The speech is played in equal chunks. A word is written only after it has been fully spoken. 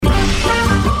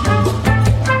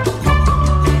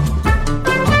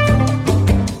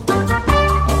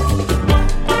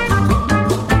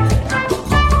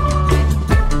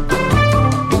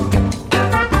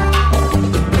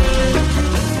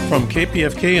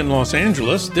KPFK in Los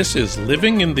Angeles, this is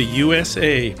Living in the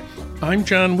USA. I'm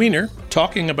John Wiener,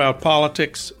 talking about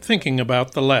politics, thinking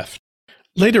about the left.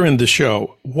 Later in the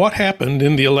show, what happened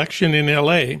in the election in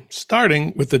LA,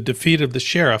 starting with the defeat of the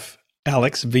sheriff,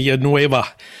 Alex Villanueva.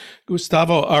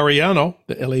 Gustavo Arellano,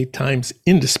 the LA Times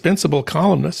indispensable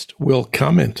columnist, will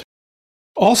comment.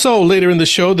 Also later in the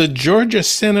show, the Georgia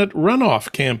Senate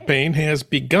runoff campaign has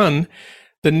begun.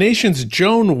 The nation's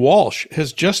Joan Walsh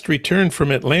has just returned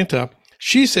from Atlanta.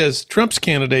 She says Trump's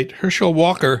candidate, Herschel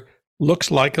Walker,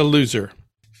 looks like a loser.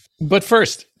 But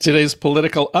first, today's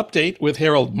political update with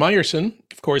Harold Meyerson.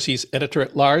 Of course, he's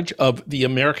editor-at-large of The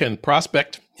American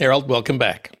Prospect. Harold, welcome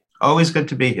back. Always good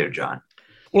to be here, John.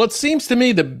 Well, it seems to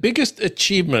me the biggest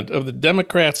achievement of the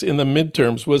Democrats in the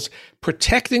midterms was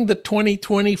protecting the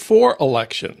 2024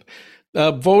 election.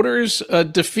 Voters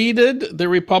defeated the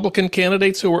Republican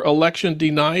candidates who were election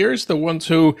deniers, the ones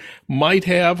who might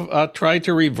have tried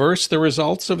to reverse the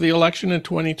results of the election in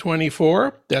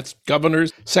 2024. That's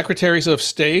governors, secretaries of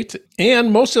state,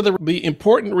 and most of the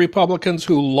important Republicans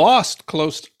who lost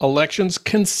close elections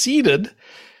conceded.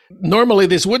 Normally,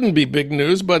 this wouldn't be big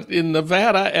news, but in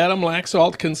Nevada, Adam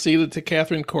Laxalt conceded to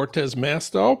Catherine Cortez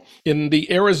Masto. In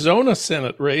the Arizona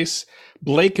Senate race,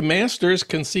 Blake Masters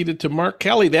conceded to Mark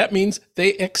Kelly. That means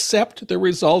they accept the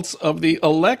results of the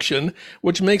election,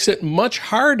 which makes it much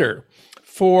harder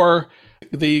for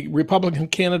the Republican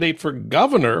candidate for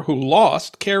governor who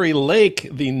lost, Kari Lake,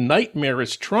 the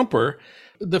nightmarish Trumper.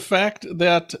 The fact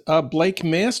that Blake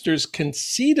Masters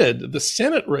conceded the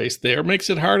Senate race there makes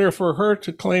it harder for her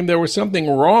to claim there was something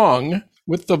wrong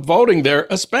with the voting there,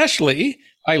 especially,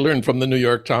 I learned from the New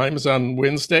York Times on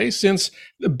Wednesday, since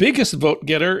the biggest vote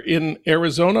getter in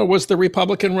Arizona was the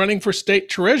Republican running for state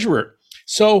treasurer.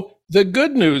 So the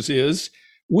good news is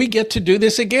we get to do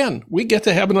this again. We get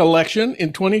to have an election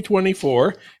in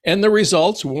 2024, and the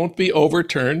results won't be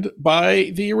overturned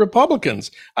by the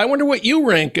Republicans. I wonder what you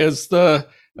rank as the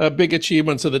big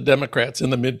achievements of the Democrats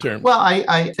in the midterm. Well,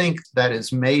 I think that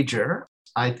is major.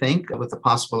 I think, with the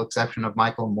possible exception of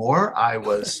Michael Moore, I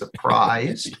was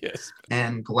surprised yes.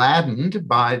 and gladdened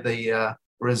by the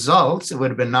results. It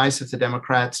would have been nice if the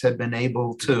Democrats had been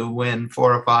able to win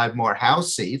 4 or 5 more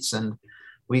House seats, and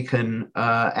we can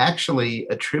actually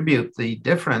attribute the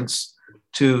difference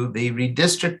to the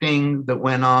redistricting that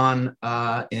went on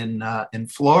in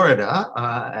Florida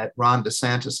at Ron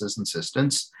DeSantis'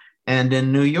 insistence, and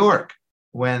in New York,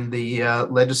 when the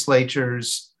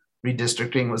legislature's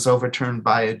redistricting was overturned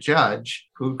by a judge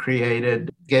who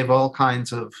gave all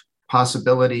kinds of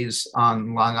possibilities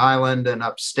on Long Island and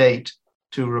upstate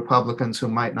to Republicans who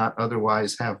might not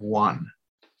otherwise have won.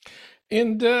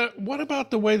 And what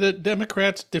about the way that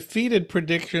Democrats defeated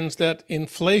predictions that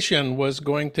inflation was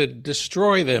going to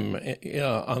destroy them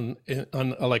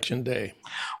on Election Day?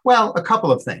 Well, a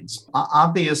couple of things.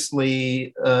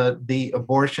 Obviously, the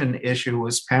abortion issue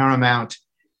was paramount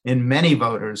in many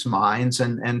voters' minds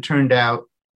and turned out,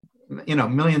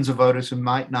 millions of voters who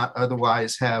might not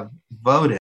otherwise have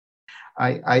voted.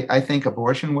 I think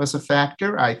abortion was a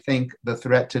factor. I think the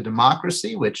threat to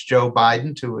democracy, which Joe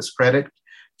Biden, to his credit,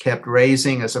 kept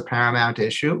raising as a paramount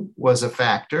issue, was a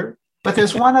factor. But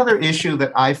there's one other issue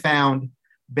that I found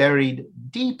buried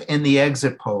deep in the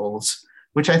exit polls,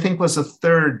 which I think was a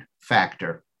third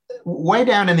factor. Way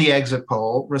down in the exit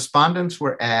poll, respondents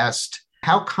were asked,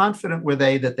 how confident were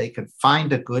they that they could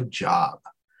find a good job?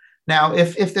 Now,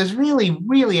 if there's really,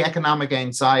 really economic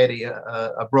anxiety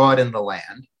abroad in the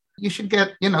land, you should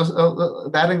get,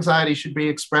 that anxiety should be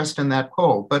expressed in that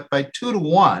poll. But by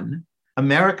 2-1,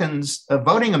 Americans,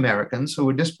 voting Americans who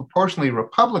were disproportionately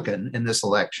Republican in this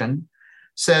election,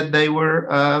 said they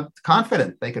were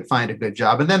confident they could find a good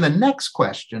job. And then the next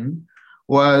question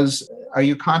was, are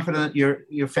you confident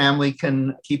your family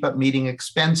can keep up meeting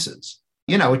expenses?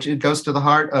 Which goes to the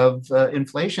heart of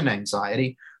inflation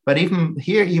anxiety. But even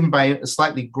here, even by a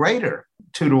slightly greater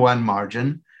 2-1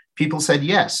 margin, people said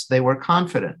yes, they were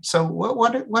confident. So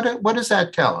what does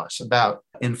that tell us about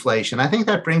inflation? I think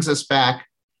that brings us back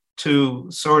to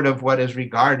sort of what is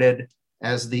regarded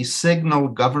as the signal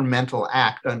governmental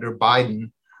act under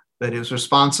Biden that is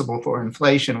responsible for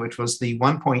inflation, which was the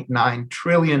 $1.9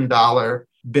 trillion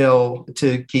bill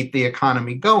to keep the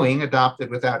economy going,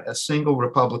 adopted without a single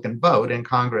Republican vote in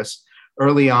Congress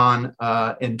early on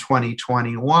in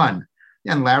 2021.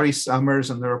 And Larry Summers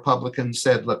and the Republicans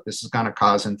said, look, this is going to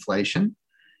cause inflation.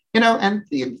 And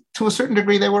to a certain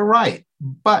degree, they were right.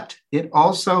 But it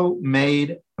also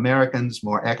made Americans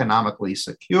more economically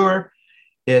secure.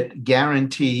 It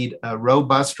guaranteed a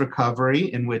robust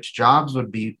recovery in which jobs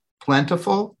would be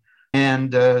plentiful,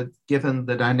 And given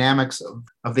the dynamics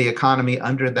of the economy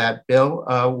under that bill,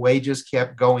 wages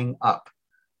kept going up.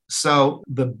 So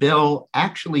the bill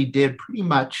actually did pretty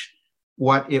much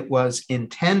what it was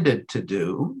intended to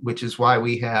do, which is why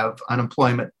we have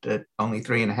unemployment at only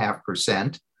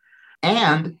 3.5%.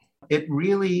 And it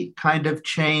really kind of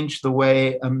changed the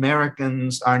way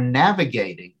Americans are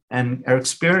navigating and are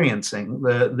experiencing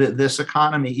this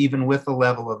economy, even with the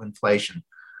level of inflation.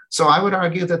 So I would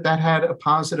argue that that had a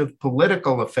positive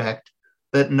political effect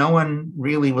that no one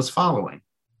really was following.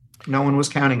 No one was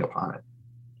counting upon it.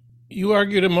 You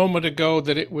argued a moment ago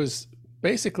that it was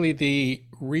basically the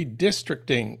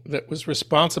redistricting that was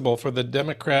responsible for the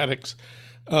Democrats'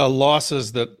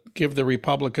 losses that give the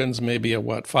Republicans maybe a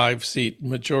 5-seat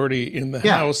majority in the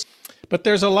House. But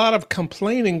there's a lot of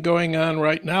complaining going on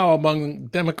right now among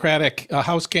Democratic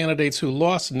House candidates who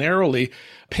lost narrowly.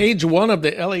 Page one of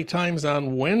the LA Times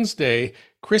on Wednesday,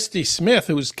 Christy Smith,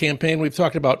 whose campaign we've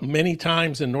talked about many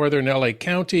times in northern LA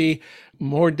County,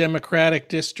 more Democratic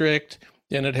district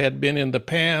than it had been in the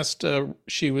past.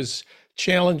 She was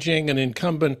challenging an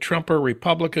incumbent Trumper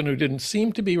Republican who didn't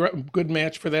seem to be a good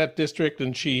match for that district,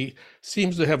 and she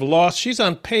seems to have lost. She's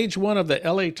on page one of the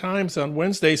LA Times on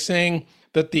Wednesday saying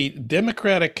that the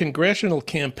Democratic Congressional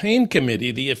Campaign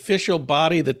Committee, the official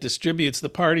body that distributes the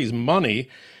party's money,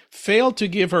 failed to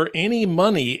give her any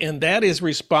money, and that is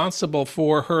responsible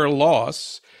for her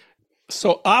loss.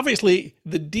 So obviously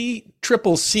the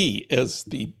DCCC, as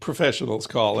the professionals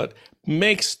call it,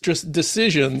 makes just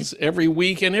decisions every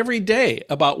week and every day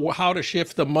about how to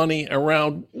shift the money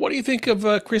around. What do you think of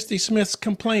Christy Smith's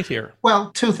complaint here?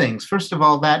 Well, two things. First of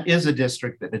all, that is a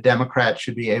district that a Democrat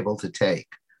should be able to take.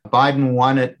 Biden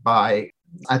won it by,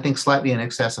 I think, slightly in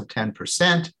excess of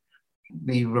 10%.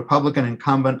 The Republican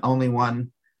incumbent only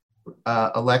won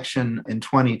election in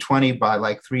 2020 by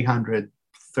like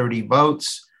 330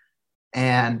 votes.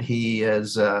 And he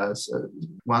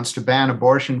wants to ban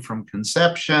abortion from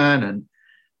conception and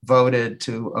voted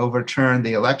to overturn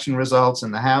the election results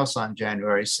in the House on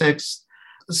January 6th.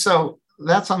 So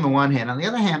that's on the one hand. On the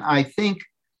other hand, I think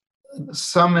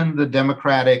some in the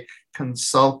Democratic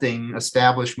consulting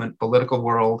establishment political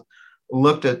world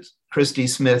looked at Christy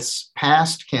Smith's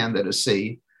past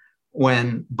candidacy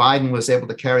when Biden was able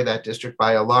to carry that district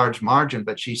by a large margin,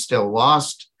 but she still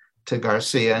lost to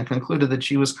Garcia, and concluded that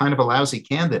she was kind of a lousy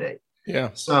candidate.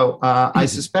 Yeah. So I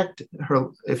suspect her,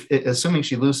 assuming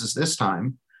she loses this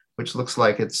time, which looks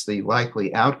like it's the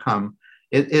likely outcome,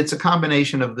 it's a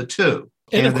combination of the two.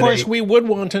 And of course, we would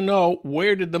want to know,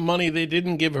 where did the money they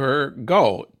didn't give her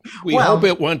go? We hope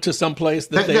it went to some place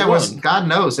that they won. God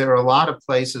knows, there are a lot of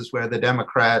places where the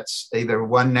Democrats either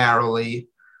won narrowly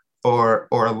or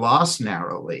lost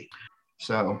narrowly.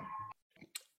 So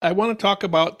I want to talk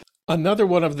about another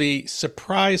one of the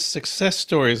surprise success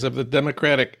stories of the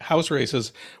Democratic House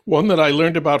races, one that I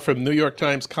learned about from New York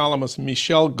Times columnist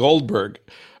Michelle Goldberg,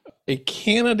 a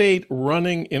candidate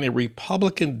running in a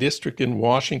Republican district in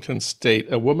Washington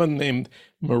state, a woman named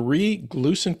Marie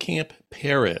Gluesenkamp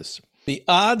Perez. The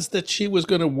odds that she was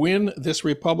going to win this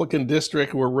Republican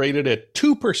district were rated at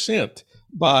 2%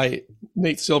 by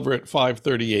Nate Silver at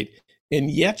 538, and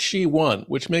yet she won,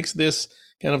 which makes this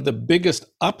kind of the biggest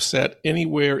upset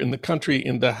anywhere in the country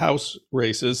in the House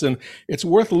races. And it's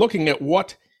worth looking at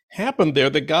what happened there.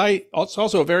 It's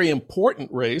also a very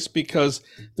important race because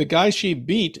the guy she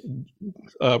beat,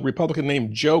 a Republican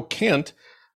named Joe Kent,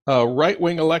 a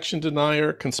right-wing election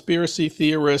denier, conspiracy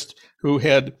theorist who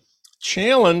had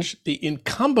challenged the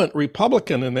incumbent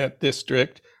Republican in that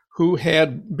district, who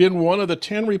had been one of the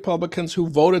 10 Republicans who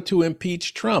voted to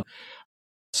impeach Trump.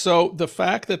 So the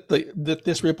fact that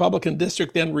this Republican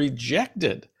district then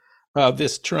rejected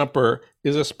this Trumper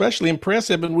is especially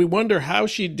impressive, and we wonder how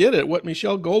she did it. What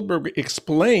Michelle Goldberg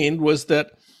explained was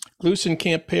that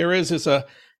Gluesenkamp Perez is a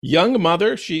young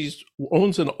mother. She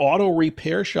owns an auto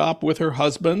repair shop with her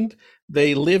husband.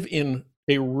 They live in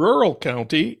a rural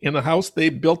county in a house they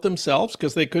built themselves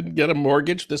because they couldn't get a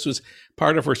mortgage. This was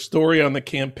part of her story on the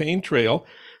campaign trail.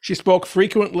 She spoke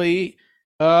frequently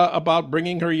about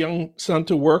bringing her young son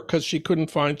to work because she couldn't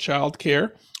find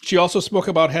childcare. She also spoke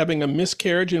about having a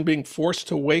miscarriage and being forced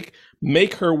to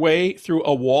make her way through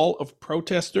a wall of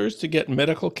protesters to get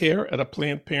medical care at a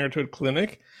Planned Parenthood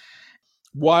clinic.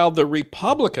 While the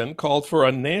Republican called for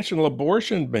a national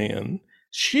abortion ban,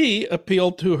 she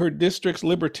appealed to her district's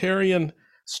libertarian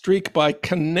streak by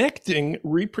connecting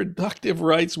reproductive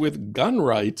rights with gun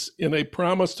rights in a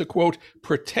promise to, quote,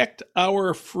 protect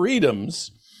our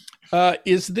freedoms.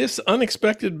 Is this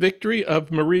unexpected victory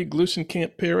of Marie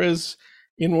Gluesenkamp Perez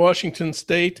in Washington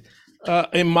state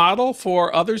a model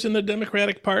for others in the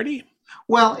Democratic Party?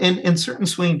 Well, in certain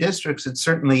swing districts, it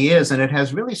certainly is. And it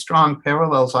has really strong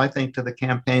parallels, I think, to the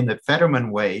campaign that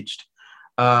Fetterman waged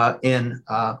in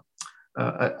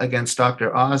against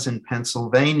Dr. Oz in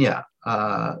Pennsylvania.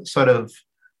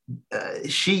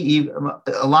 She,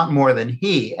 a lot more than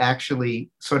he, actually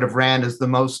sort of ran as the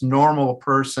most normal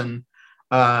person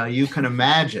you can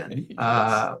imagine,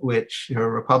 yes. Which her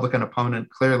Republican opponent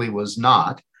clearly was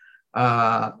not.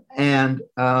 And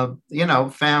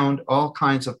found all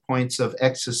kinds of points of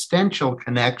existential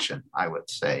connection, I would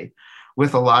say,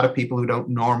 with a lot of people who don't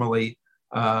normally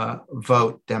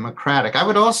vote Democratic. I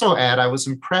would also add, I was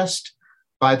impressed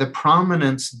by the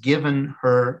prominence given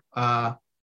her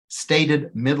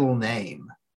stated middle name,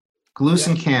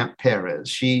 Glusenkamp Perez.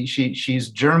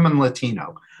 She's German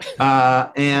Latino,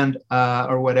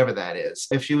 or whatever that is.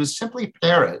 If she was simply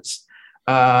Perez,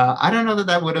 I don't know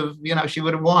that would have, she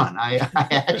would have won. I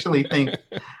actually think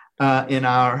in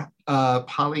our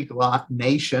polyglot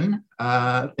nation,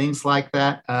 things like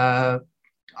that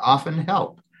often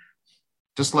help.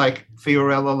 Just like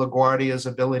Fiorello LaGuardia's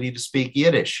ability to speak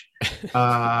Yiddish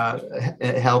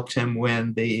helped him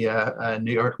win the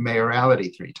New York mayoralty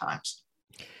 3 times.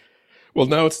 Well,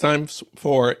 now it's time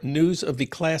for news of the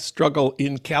class struggle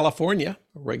in California,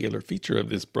 a regular feature of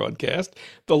this broadcast.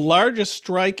 The largest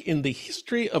strike in the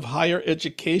history of higher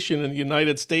education in the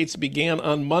United States began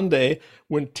on Monday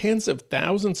when tens of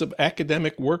thousands of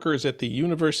academic workers at the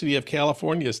University of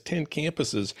California's 10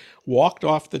 campuses walked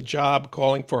off the job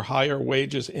calling for higher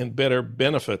wages and better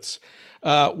benefits.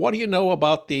 What do you know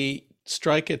about the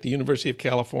strike at the University of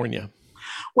California?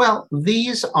 Well,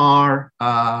 these are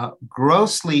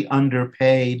grossly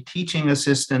underpaid teaching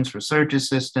assistants, research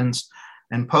assistants,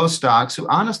 and postdocs who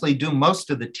honestly do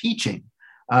most of the teaching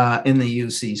in the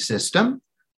UC system.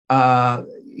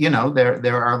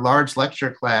 There are large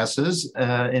lecture classes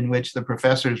in which the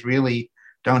professors really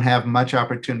don't have much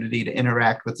opportunity to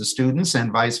interact with the students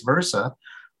and vice versa.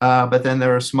 But then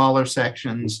there are smaller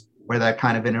sections where that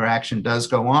kind of interaction does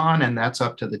go on, and that's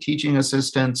up to the teaching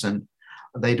assistants, and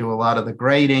they do a lot of the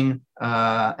grading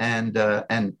and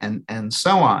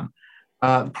so on.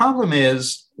 The problem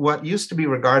is what used to be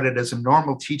regarded as a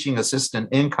normal teaching assistant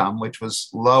income, which was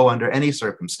low under any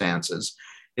circumstances,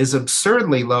 is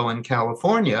absurdly low in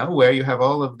California, where you have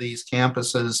all of these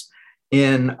campuses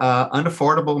in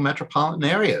unaffordable metropolitan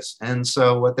areas. And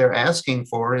so what they're asking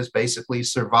for is basically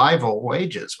survival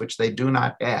wages, which they do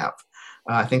not have.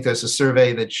 I think there's a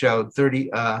survey that showed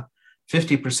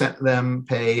 50% of them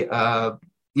pay, or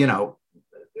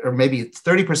maybe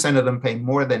 30% of them pay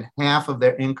more than half of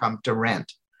their income to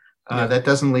rent. That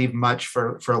doesn't leave much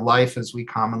for life as we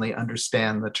commonly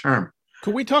understand the term.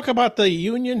 Could we talk about the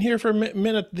union here for a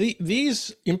minute?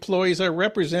 These employees are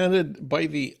represented by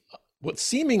the what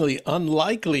seemingly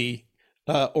unlikely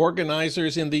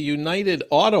organizers in the United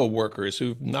Auto Workers,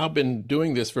 who've now been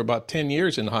doing this for about 10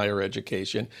 years in higher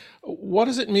education. What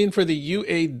does it mean for the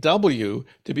UAW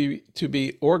to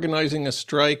be organizing a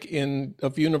strike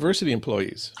of university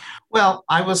employees? Well,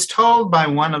 I was told by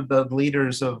one of the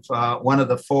leaders of one of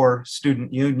the 4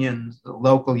 student unions,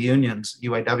 local unions,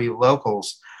 UAW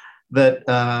locals, that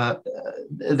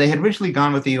they had originally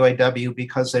gone with the UAW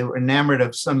because they were enamored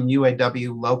of some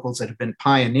UAW locals that have been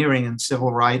pioneering in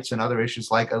civil rights and other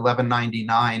issues like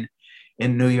 1199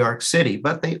 in New York City.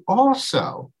 But they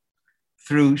also,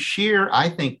 through sheer, I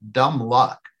think, dumb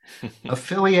luck,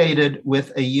 affiliated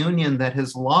with a union that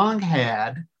has long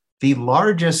had the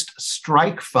largest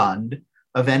strike fund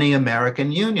of any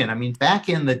American union. I mean, back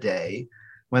in the day,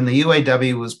 when the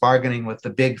UAW was bargaining with the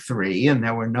big 3 and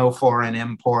there were no foreign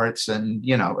imports and,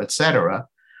 et cetera,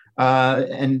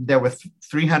 and there were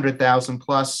 300,000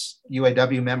 plus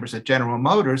UAW members at General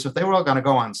Motors, if they were all going to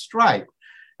go on strike,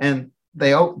 and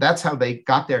that's how they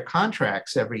got their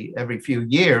contracts every few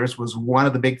years, was one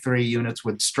of the big 3 units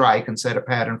would strike and set a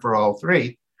pattern for all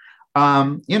 3.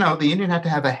 The union had to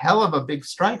have a hell of a big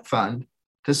strike fund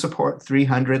to support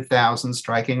 300,000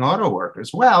 striking auto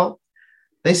workers. Well,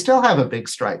 they still have a big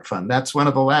strike fund. That's one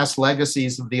of the last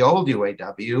legacies of the old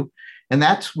UAW. And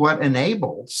that's what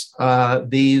enables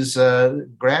these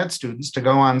grad students to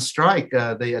go on strike.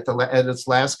 At its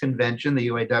last convention, the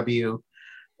UAW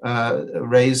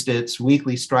raised its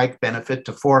weekly strike benefit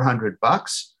to $400.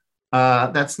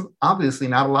 That's obviously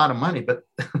not a lot of money, but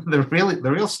the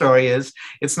real story is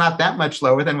it's not that much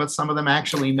lower than what some of them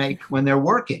actually make when they're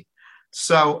working.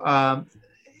 So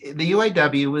the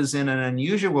UAW is in an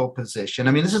unusual position.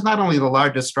 I mean, this is not only the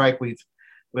largest strike we've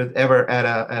ever at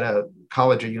a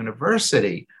college or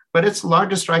university, but it's the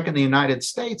largest strike in the United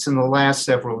States in the last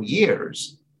several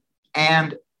years.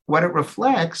 And what it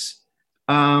reflects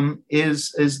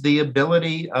is the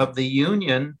ability of the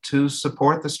union to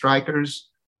support the strikers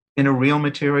in a real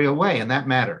material way, and that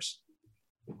matters.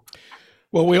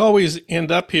 Well, we always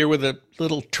end up here with a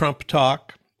little Trump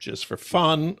talk just for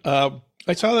fun.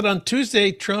 I saw that on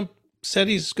Tuesday, Trump said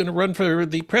he's going to run for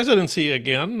the presidency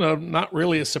again. Not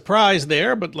really a surprise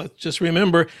there, but let's just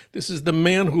remember this is the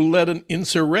man who led an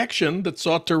insurrection that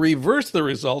sought to reverse the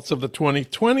results of the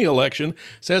 2020 election,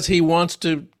 says he wants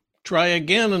to try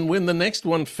again and win the next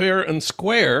one fair and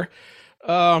square.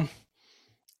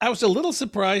 I was a little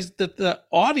surprised that the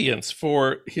audience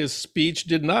for his speech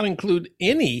did not include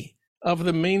any of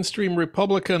the mainstream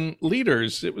Republican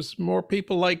leaders. It was more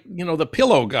people like, the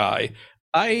pillow guy.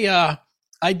 I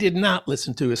did not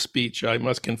listen to his speech, I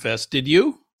must confess. Did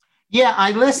you? Yeah,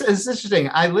 I listened. It's interesting.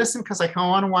 I listened because I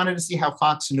kind of wanted to see how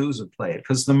Fox News would play it,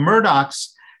 because the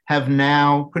Murdochs have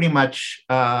now pretty much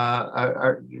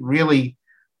are really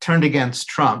turned against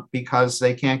Trump because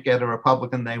they can't get a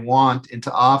Republican they want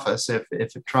into office if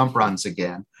Trump runs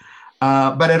again.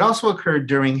 But it also occurred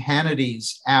during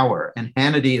Hannity's hour, and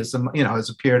Hannity has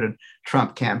appeared in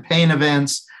Trump campaign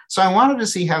events. So I wanted to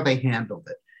see how they handled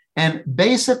it. And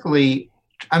basically,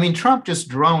 Trump just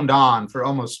droned on for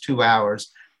almost 2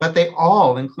 hours, but they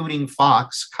all, including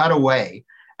Fox, cut away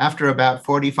after about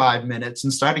 45 minutes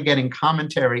and started getting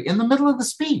commentary in the middle of the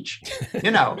speech,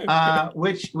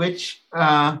 which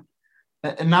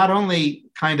not only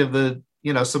kind of the,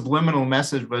 subliminal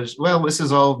message was, well, this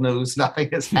is old news. Nothing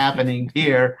is happening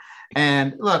here.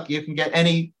 And look, you can get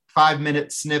any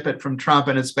 5-minute snippet from Trump,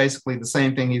 and it's basically the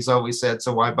same thing he's always said.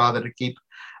 So why bother to keep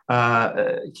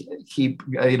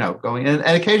going? And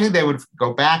occasionally they would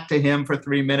go back to him for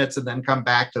 3 minutes and then come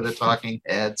back to the talking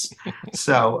heads.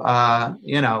 So,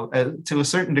 to a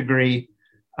certain degree,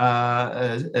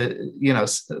 thus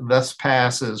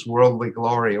passes worldly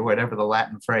glory, or whatever the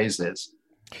Latin phrase is.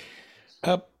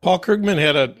 Paul Krugman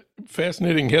had a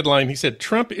fascinating headline. He said,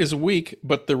 Trump is weak,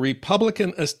 but the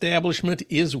Republican establishment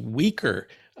is weaker.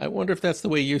 I wonder if that's the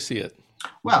way you see it.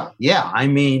 Well, yeah,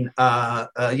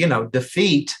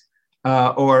 defeat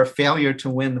or failure to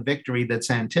win the victory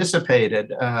that's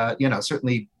anticipated,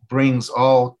 certainly brings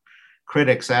all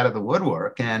critics out of the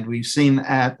woodwork. And we've seen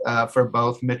that for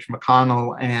both Mitch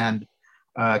McConnell and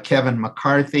Kevin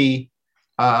McCarthy.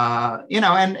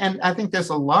 And I think there's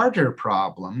a larger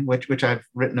problem, which I've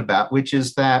written about, which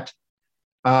is that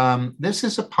this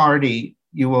is a party,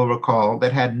 you will recall,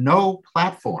 that had no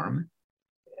platform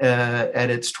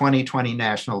at its 2020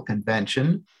 national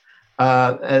convention.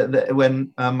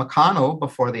 When McConnell,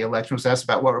 before the election, was asked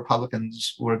about what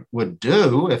Republicans would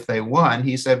do if they won,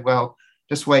 he said, well,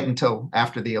 just wait until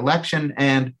after the election.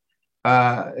 And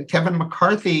Kevin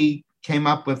McCarthy came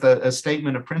up with a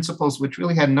statement of principles which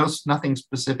really had nothing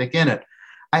specific in it.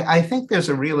 I think there's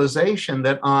a realization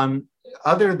that on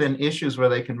other than issues where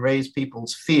they can raise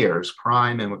people's fears,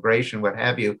 crime, immigration, what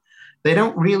have you, they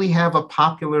don't really have a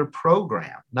popular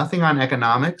program. Nothing on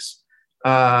economics,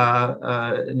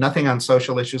 nothing on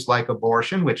social issues like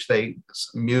abortion, which they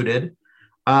muted.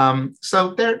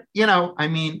 So they're,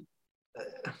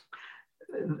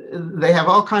 they have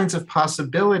all kinds of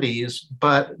possibilities,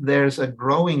 but there's a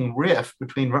growing rift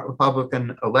between what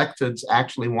Republican electeds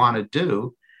actually want to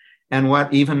do and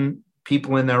what even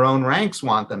people in their own ranks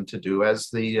want them to do, as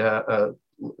the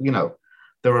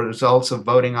results of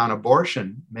voting on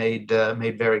abortion made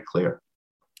very clear.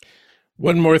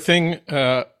 One more thing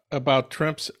about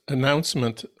Trump's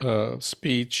announcement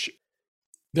speech.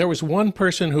 There was one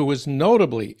person who was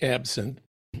notably absent.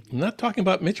 I'm not talking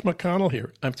about Mitch McConnell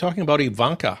here. I'm talking about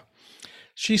Ivanka.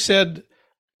 She said,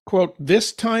 quote,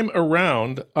 "This time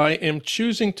around, I am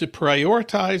choosing to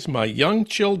prioritize my young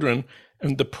children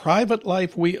and the private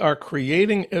life we are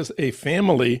creating as a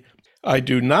family. I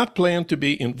do not plan to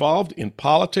be involved in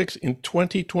politics in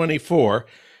 2024.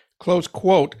 Close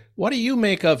quote. What do you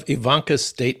make of Ivanka's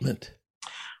statement?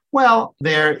 Well,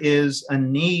 there is a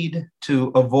need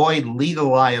to avoid legal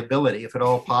liability, if at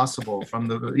all possible, from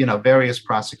the various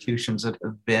prosecutions that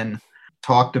have been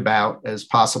talked about as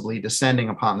possibly descending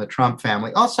upon the Trump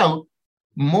family. Also,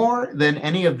 more than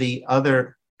any of the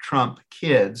other Trump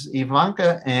kids,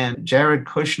 Ivanka and Jared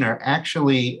Kushner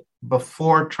actually,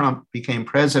 before Trump became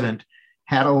president,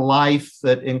 had a life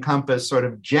that encompassed sort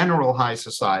of general high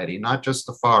society, not just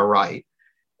the far right.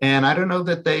 And I don't know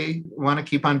that they want to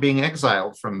keep on being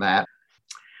exiled from that.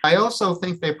 I also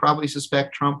think they probably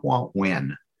suspect Trump won't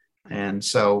win. And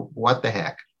so what the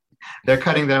heck? They're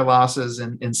cutting their losses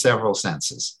in several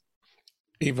senses.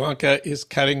 Ivanka is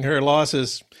cutting her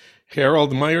losses.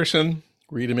 Harold Meyerson,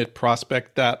 read him at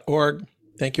prospect.org.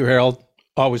 Thank you, Harold.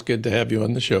 Always good to have you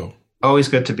on the show. Always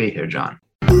good to be here, John.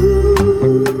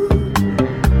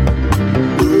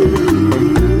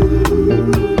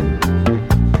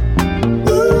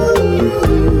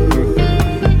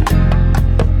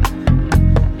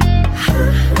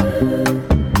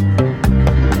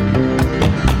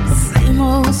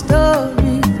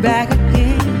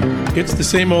 It's the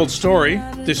same old story.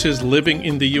 This is Living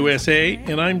in the USA,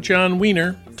 and I'm John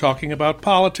Wiener, talking about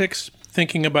politics,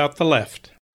 thinking about the left.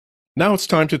 Now it's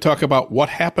time to talk about what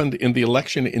happened in the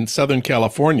election in Southern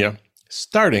California,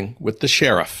 starting with the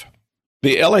sheriff.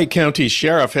 The LA County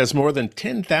Sheriff has more than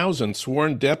 10,000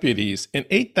 sworn deputies and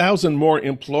 8,000 more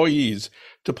employees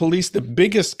to police the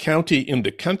biggest county in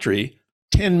the country,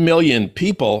 10 million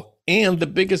people, and the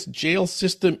biggest jail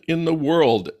system in the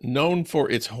world, known for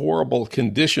its horrible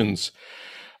conditions.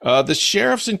 The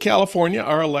sheriffs in California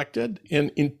are elected,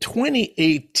 and in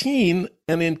 2018,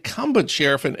 an incumbent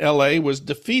sheriff in LA was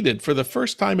defeated for the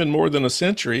first time in more than a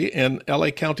century, and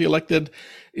LA County elected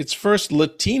its first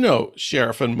Latino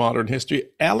sheriff in modern history,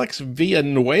 Alex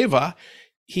Villanueva.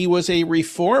 He was a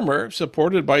reformer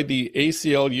supported by the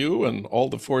ACLU and all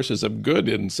the forces of good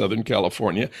in Southern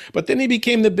California. But then he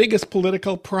became the biggest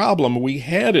political problem we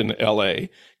had in LA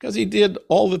because he did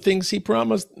all the things he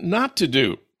promised not to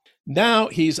do. Now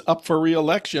he's up for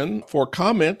re-election. For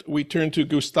comment, we turn to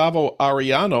Gustavo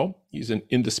Arellano. He's an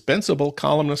indispensable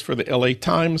columnist for the LA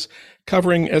Times,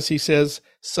 covering, as he says,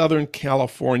 Southern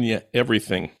California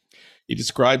everything. He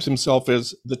describes himself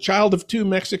as the child of two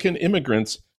Mexican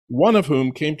immigrants, one of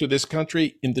whom came to this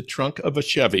country in the trunk of a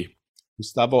Chevy.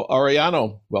 Gustavo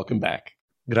Arellano, welcome back.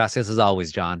 Gracias as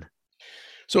always, John.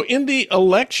 So in the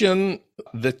election,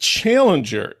 the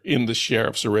challenger in the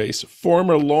sheriff's race,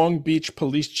 former Long Beach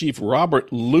Police Chief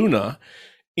Robert Luna,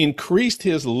 increased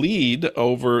his lead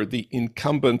over the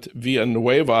incumbent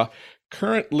Villanueva.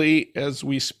 Currently, as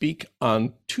we speak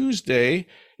on Tuesday,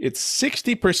 it's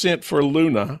 60% for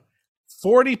Luna,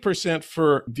 40%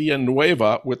 for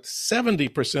Villanueva, with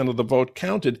 70% of the vote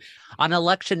counted. On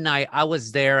election night, I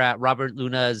was there at Robert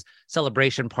Luna's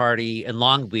celebration party in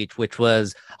Long Beach, which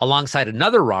was alongside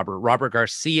another Robert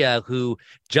Garcia, who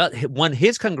just won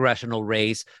his congressional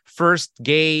race, first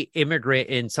gay immigrant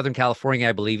in Southern California,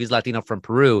 I believe. He's Latino from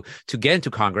Peru, to get into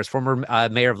Congress, former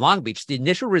mayor of Long Beach. The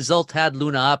initial result had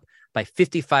Luna up by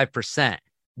 55%.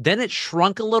 Then it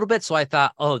shrunk a little bit, so I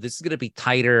thought, oh, this is going to be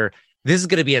tighter. This is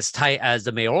going to be as tight as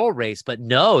the mayoral race. But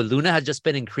no, Luna has just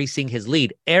been increasing his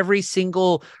lead. Every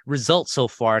single result so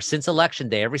far since Election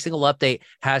Day, every single update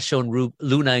has shown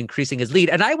Luna increasing his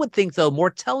lead. And I would think, though, more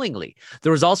tellingly,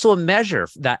 there was also a measure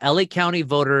that LA County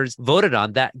voters voted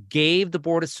on that gave the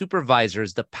Board of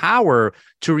Supervisors the power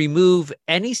to remove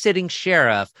any sitting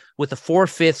sheriff with a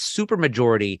 4/5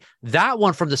 supermajority. That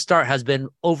one from the start has been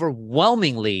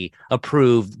overwhelmingly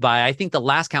approved by, I think the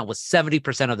last count was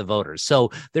 70% of the voters. So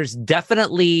there's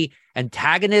definitely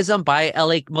antagonism by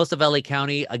most of LA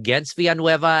County against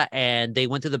Villanueva, and they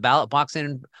went to the ballot box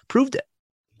and proved it.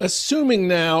 Assuming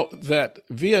now that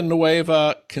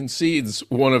Villanueva concedes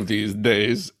one of these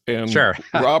days and sure.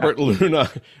 Robert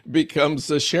Luna becomes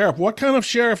the sheriff, what kind of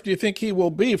sheriff do you think he will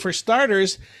be? For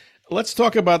starters, let's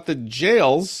talk about the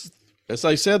jails. As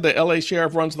I said, the LA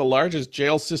sheriff runs the largest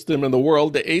jail system in the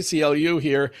world. The ACLU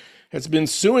here has been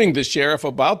suing the sheriff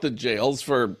about the jails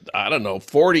for,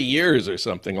 40 years or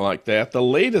something like that. The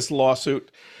latest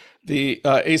lawsuit, the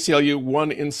ACLU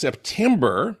won in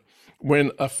September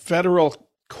when a federal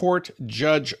court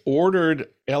judge ordered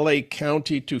LA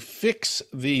County to fix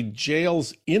the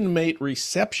jail's inmate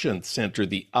reception center,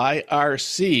 the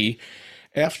IRC,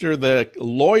 after the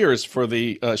lawyers for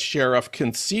the sheriff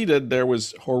conceded there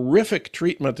was horrific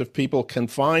treatment of people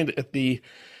confined at the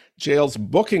jail's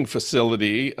booking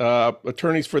facility.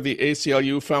 Attorneys for the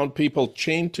ACLU found people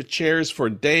chained to chairs for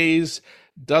days,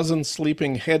 dozens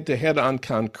sleeping head-to-head on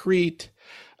concrete,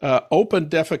 open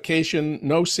defecation,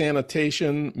 no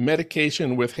sanitation,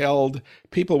 medication withheld,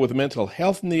 people with mental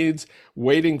health needs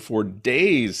waiting for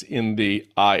days in the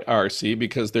IRC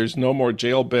because there's no more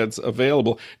jail beds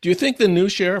available. Do you think the new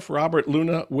sheriff, Robert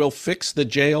Luna, will fix the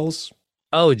jails?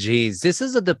 Oh, geez. This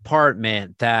is a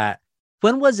department that,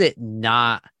 when was it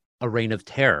not a reign of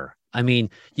terror? I mean,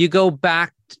 you go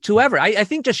back to ever. I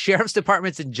think just sheriff's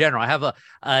departments in general. I have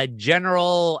a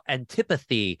general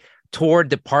antipathy toward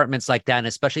departments like that, and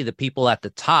especially the people at the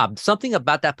top. Something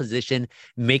about that position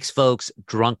makes folks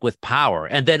drunk with power.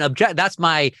 And then that's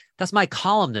my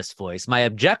columnist voice. My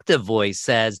objective voice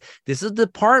says this is a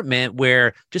department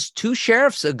where just 3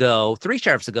 sheriffs ago,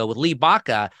 with Lee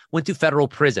Baca, went to federal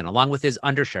prison along with his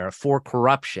undersheriff for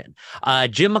corruption.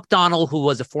 Jim McDonnell, who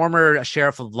was a former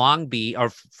sheriff of Long Beach, or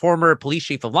former police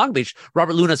chief of Long Beach,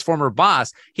 Robert Luna's former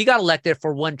boss, he got elected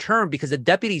for 1 term because the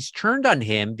deputies turned on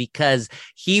him because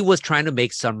he was trying to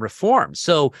make some reforms.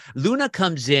 So Luna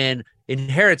comes in,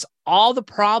 inherits all the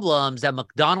problems that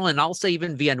McDonnell and also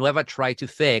even Villanueva tried to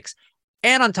fix.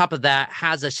 And on top of that,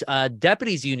 has a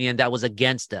deputies union that was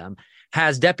against them.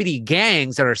 has deputy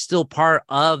gangs that are still part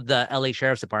of the LA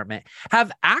Sheriff's Department,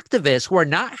 have activists who are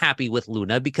not happy with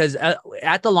Luna because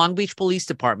at the Long Beach Police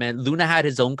Department, Luna had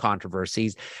his own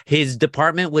controversies. His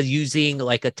department was using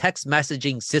like a text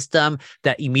messaging system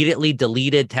that immediately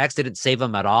deleted text, didn't save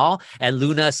him at all. And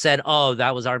Luna said, oh,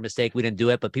 that was our mistake. We didn't do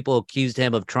it. But people accused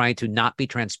him of trying to not be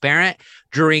transparent.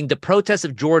 During the protests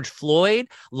of George Floyd,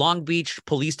 Long Beach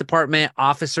Police Department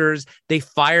officers, they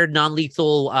fired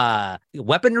non-lethal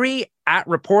weaponry at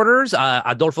reporters.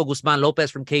 Adolfo Guzman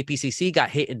Lopez from KPCC got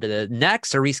hit in the neck.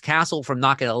 Cerise Castle from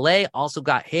Knock at LA also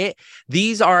got hit.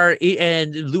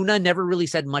 And Luna never really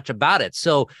said much about it.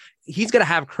 So he's going to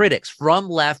have critics from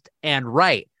left and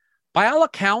right. By all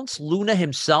accounts, Luna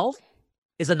himself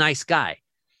is a nice guy,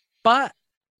 but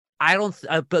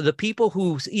but the people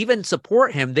who even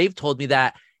support him, they've told me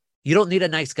that you don't need a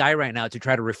nice guy right now to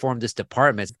try to reform this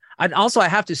department. And also, I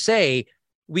have to say,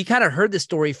 we kind of heard this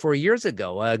story 4 years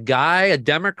ago. A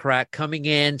Democrat coming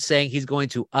in saying he's going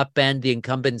to upend the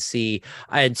incumbency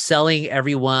and selling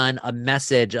everyone a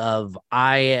message of,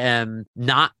 I am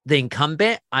not the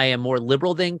incumbent. I am more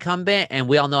liberal than incumbent. And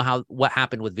we all know what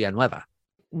happened with Villanueva.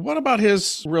 What about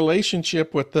his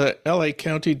relationship with the LA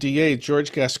County DA,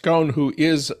 George Gascon, who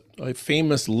is a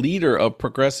famous leader of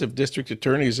progressive district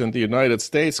attorneys in the United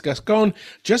States? Gascon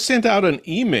just sent out an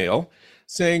email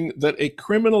saying that a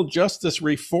criminal justice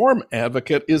reform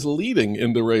advocate is leading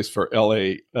in the race for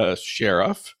LA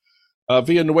sheriff.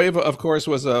 Villanueva, of course,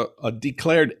 was a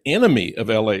declared enemy of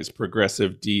LA's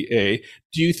progressive DA.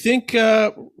 Do you think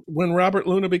when Robert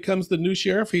Luna becomes the new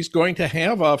sheriff, he's going to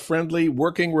have a friendly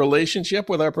working relationship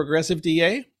with our progressive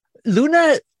DA?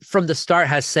 Luna, from the start,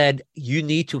 has said you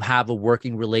need to have a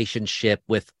working relationship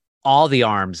with all the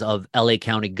arms of LA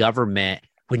County government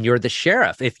when you're the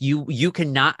sheriff. If you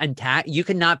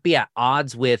cannot be at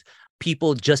odds with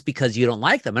people just because you don't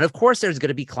like them. And of course, there's going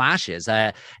to be clashes.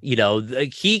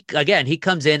 He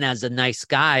comes in as a nice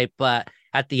guy, but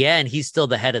at the end, he's still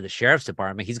the head of the sheriff's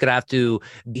department. He's going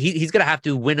to have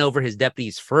to win over his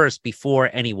deputies first before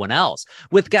anyone else.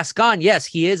 With Gascon, yes,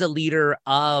 he is a leader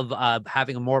of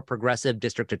having a more progressive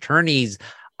district attorneys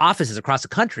offices across the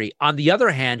country. On the other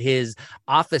hand, his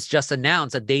office just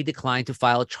announced that they declined to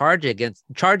file charges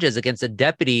against the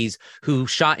deputies who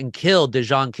shot and killed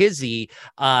Dejan Kizzy,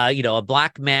 a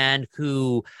black man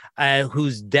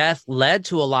whose death led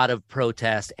to a lot of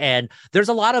protest. And there's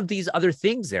a lot of these other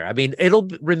things there. I mean, it'll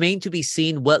remain to be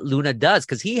seen what Luna does,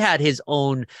 because he had his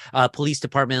own police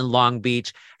department in Long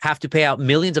Beach have to pay out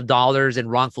millions of dollars in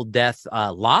wrongful death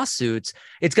lawsuits.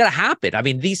 It's going to happen. I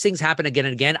mean, these things happen again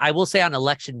and again. I will say on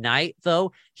election night,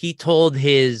 though, he told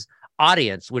his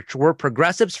audience, which were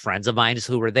progressives, friends of mine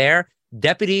who were there,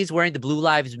 deputies wearing the Blue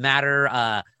Lives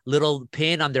Matter little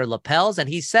pin on their lapels. And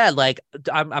he said, like,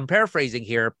 I'm paraphrasing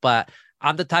here, but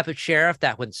I'm the type of sheriff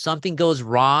that when something goes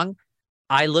wrong,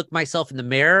 I look myself in the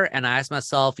mirror and I ask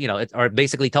myself, or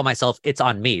basically tell myself it's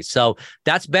on me. So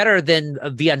that's better than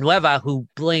Villanueva, who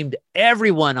blamed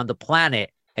everyone on the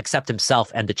planet except himself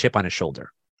and the chip on his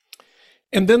shoulder.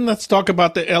 And then let's talk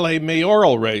about the LA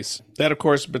mayoral race. That, of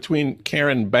course, between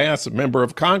Karen Bass, a member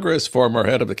of Congress, former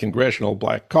head of the Congressional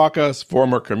Black Caucus,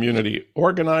 former community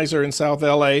organizer in South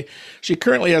LA. She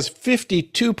currently has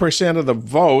 52% of the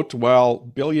vote, while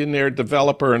billionaire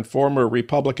developer and former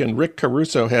Republican Rick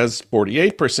Caruso has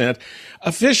 48%.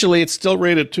 Officially, it's still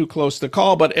rated too close to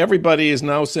call, but everybody is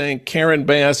now saying Karen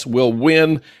Bass will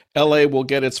win. LA will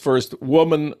get its first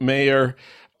woman mayor.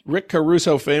 Rick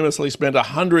Caruso famously spent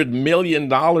 $100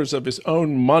 million of his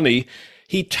own money.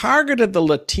 He targeted the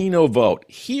Latino vote.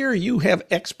 Here you have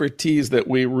expertise that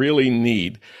we really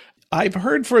need. I've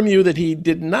heard from you that he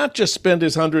did not just spend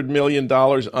his $100 million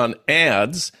on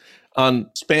ads on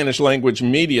Spanish language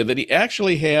media, that he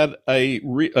actually had a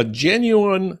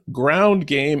genuine ground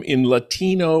game in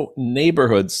Latino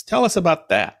neighborhoods. Tell us about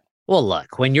that. Well,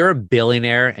 look, when you're a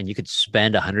billionaire and you could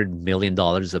spend $100 million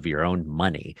of your own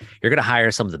money, you're going to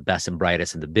hire some of the best and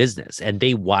brightest in the business. And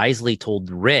they wisely told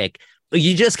Rick,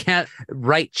 you just can't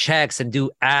write checks and do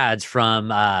ads from,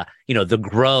 the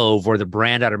Grove or the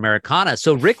brand out Americana.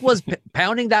 So Rick was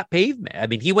pounding that pavement. I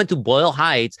mean, he went to Boyle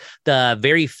Heights, the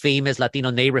very famous Latino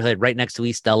neighborhood right next to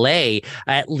East LA,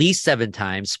 at least 7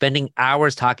 times, spending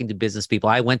hours talking to business people.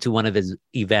 I went to one of his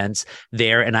events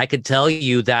there, and I could tell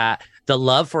you that the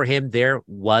love for him there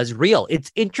was real.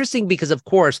 It's interesting because, of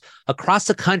course, across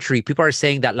the country, people are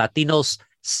saying that Latinos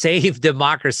save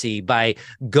democracy by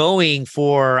going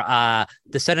for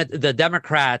the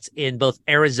Democrats in both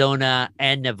Arizona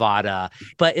and Nevada.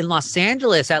 But in Los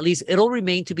Angeles, at least, it'll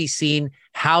remain to be seen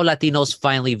how Latinos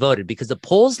finally voted, because the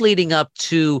polls leading up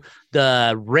to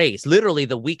the race, literally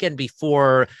the weekend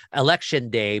before Election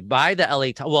Day, by the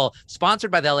LA Times, well,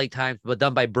 sponsored by the LA Times, but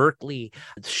done by Berkeley,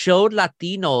 showed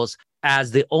Latinos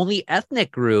as the only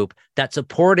ethnic group that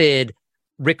supported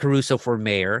Rick Caruso for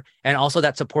mayor, and also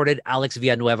that supported Alex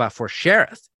Villanueva for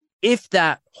sheriff. If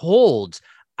that holds,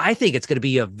 I think it's going to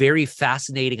be a very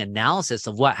fascinating analysis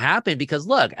of what happened, because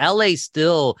look, LA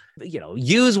still,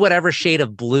 use whatever shade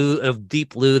of blue, of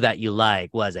deep blue that you like.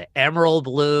 Was it emerald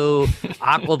blue,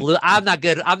 aqua blue? I'm not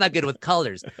good with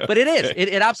colors, but it is.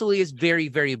 It absolutely is very,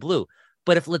 very blue.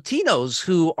 But if Latinos,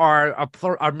 who are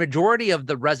a majority of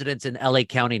the residents in LA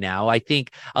County now, I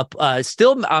think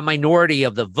still a minority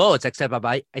of the votes, except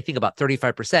I think about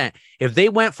 35%, if they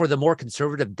went for the more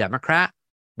conservative Democrat,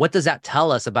 what does that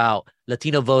tell us about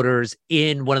Latino voters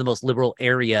in one of the most liberal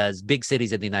areas, big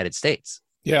cities in the United States?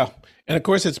 Yeah. And of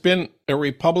course, it's been a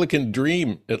Republican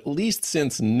dream, at least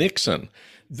since Nixon,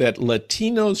 that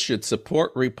Latinos should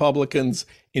support Republicans,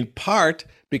 in part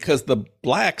because the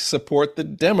blacks support the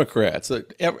Democrats.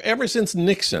 Ever since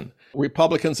Nixon,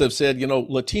 Republicans have said,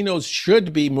 Latinos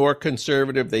should be more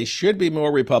conservative. They should be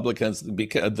more Republicans,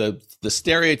 because the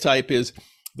stereotype is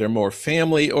they're more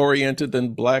family oriented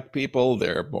than black people.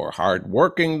 They're more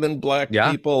hardworking than black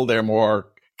people. They're more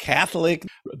Catholic.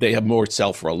 They have more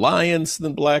self-reliance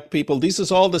than black people. This is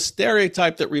all the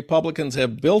stereotype that Republicans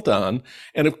have built on.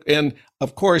 And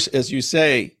of course, as you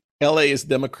say, LA is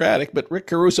Democratic, but Rick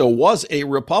Caruso was a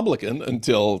Republican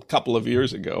until a couple of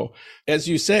years ago. As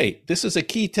you say, this is a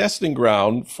key testing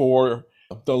ground for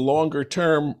the longer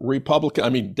term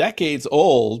decades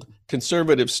old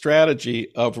conservative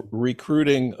strategy of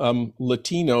recruiting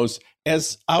Latinos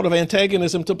as out of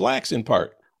antagonism to blacks in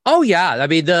part. Oh, yeah. I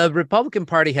mean, the Republican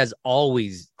Party has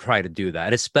always tried to do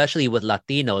that, especially with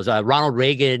Latinos. Ronald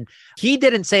Reagan, he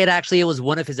didn't say it. Actually, it was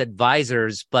one of his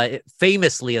advisors, but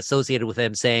famously associated with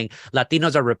him, saying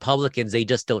Latinos are Republicans. They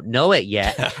just don't know it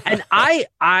yet. And I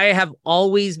have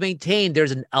always maintained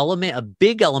there's a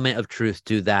big element of truth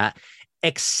to that,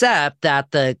 except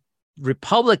that the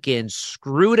Republicans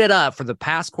screwed it up for the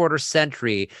past quarter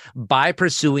century by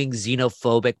pursuing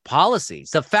xenophobic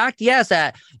policies. The fact, yes,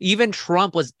 that even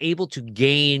Trump was able to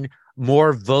gain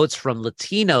more votes from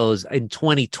Latinos in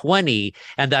 2020,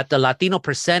 and that the Latino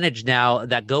percentage now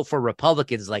that go for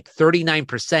Republicans, like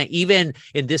 39%, even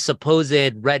in this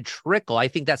supposed red trickle, I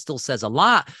think that still says a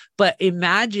lot. But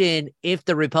imagine if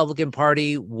the Republican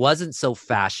Party wasn't so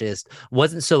fascist,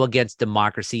 wasn't so against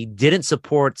democracy, didn't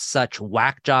support such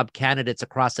whack job candidates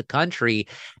across the country,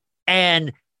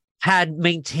 and had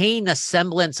maintained a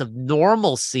semblance of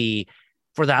normalcy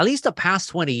for at least the past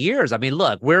 20 years. I mean,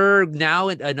 look, we're now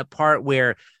in a part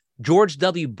where George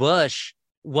W. Bush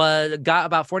got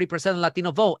about 40% of the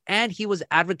Latino vote, and he was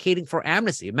advocating for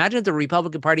amnesty. Imagine if the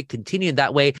Republican Party continued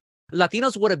that way.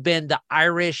 Latinos would have been the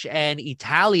Irish and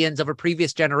Italians of a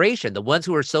previous generation, the ones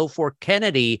who were so for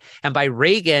Kennedy and by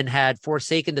Reagan had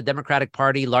forsaken the Democratic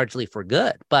Party largely for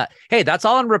good. But hey, that's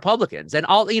all on Republicans. And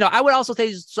I would also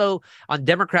say so on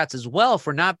Democrats as well,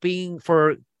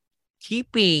 for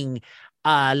keeping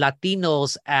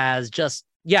Latinos as just,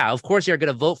 of course you're going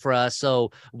to vote for us, so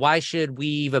why should we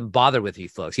even bother with you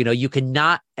folks? You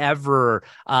cannot ever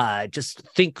just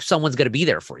think someone's going to be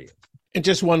there for you. And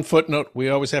just one footnote, we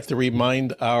always have to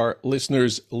remind our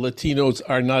listeners, Latinos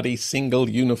are not a single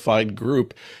unified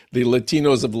group. The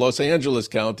Latinos of Los Angeles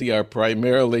County are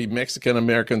primarily Mexican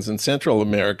Americans and Central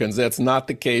Americans. That's not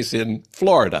the case in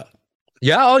Florida.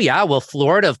 Yeah. Oh, yeah. Well,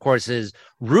 Florida, of course, is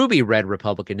ruby red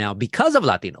Republican now because of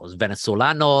Latinos,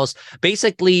 Venezolanos,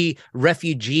 basically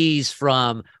refugees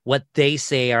from what they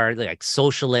say are like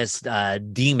socialist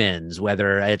demons,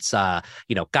 whether it's,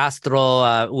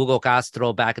 Castro, Hugo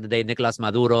Castro back in the day, Nicolas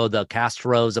Maduro, the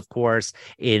Castros, of course,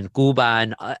 in Cuba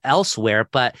and elsewhere.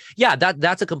 But yeah,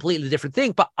 that's a completely different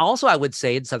thing. But also, I would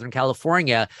say in Southern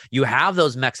California, you have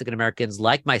those Mexican Americans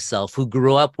like myself who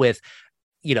grew up with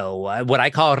what I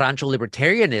call rancho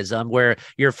libertarianism, where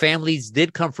your families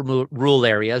did come from rural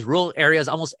areas. Rural areas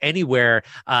almost anywhere,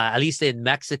 at least in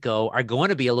Mexico, are going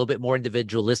to be a little bit more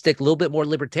individualistic, a little bit more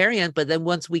libertarian. But then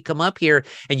once we come up here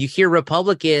and you hear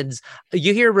Republicans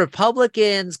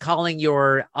calling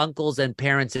your uncles and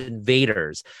parents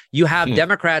invaders. You have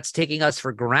Democrats taking us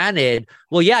for granted.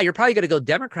 Well, yeah, you're probably going to go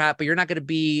Democrat, but you're not going to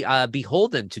be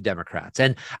beholden to Democrats.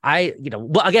 And we're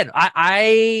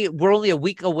only a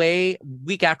week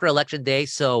after Election Day.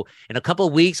 So in a couple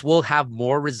of weeks, we'll have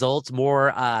more results,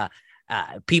 more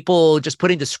people just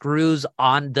putting the screws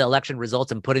on the election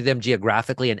results and putting them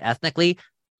geographically and ethnically.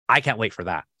 I can't wait for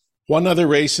that. One other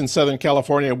race in Southern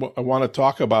California I want to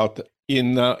talk about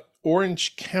in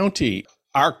Orange County.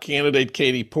 Our candidate,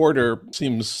 Katie Porter,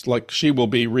 seems like she will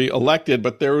be reelected,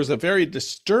 but there was a very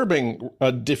disturbing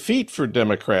defeat for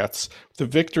Democrats, the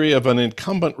victory of an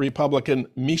incumbent Republican,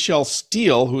 Michelle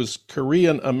Steele, who's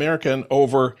Korean American,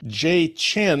 over Jay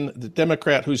Chen, the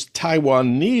Democrat who's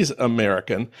Taiwanese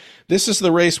American. This is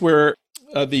the race where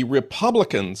the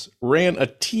Republicans ran a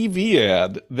TV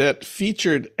ad that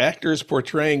featured actors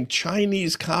portraying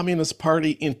Chinese Communist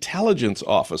Party intelligence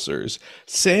officers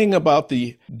saying about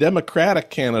the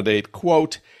Democratic candidate,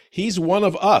 quote, "He's one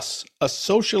of us, a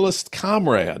socialist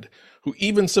comrade who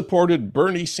even supported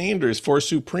Bernie Sanders for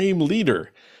supreme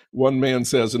leader," one man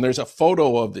says. And there's a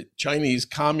photo of the Chinese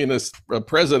Communist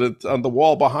president on the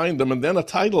wall behind them. And then a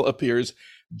title appears,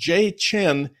 "Jay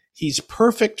Chen, he's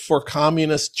perfect for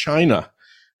communist China."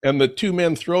 And the two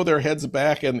men throw their heads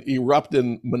back and erupt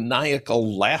in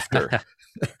maniacal laughter.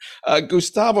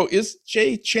 Gustavo, is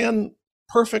Jay Chen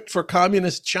perfect for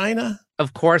communist China?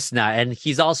 Of course not. And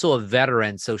he's also a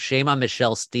veteran. So shame on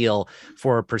Michelle Steele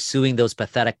for pursuing those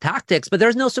pathetic tactics. But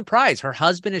there's no surprise. Her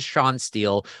husband is Sean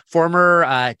Steele,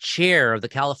 former chair of the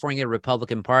California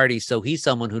Republican Party. So he's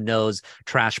someone who knows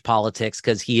trash politics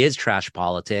because he is trash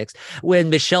politics. When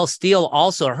Michelle Steele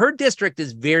also, her district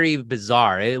is very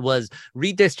bizarre. It was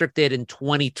redistricted in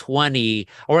 2020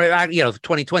 or,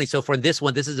 2020. So for this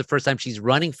one, this is the first time she's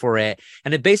running for it.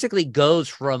 And it basically goes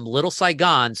from Little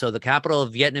Saigon, so the capital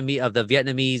of the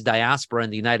Vietnamese diaspora in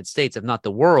the United States, if not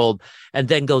the world, and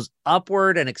then goes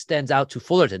upward and extends out to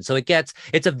Fullerton. So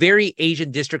it's a very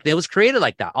Asian district. It was created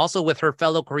like that. Also with her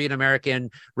fellow Korean American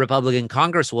Republican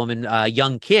Congresswoman,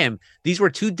 Young Kim, these were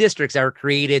two districts that were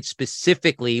created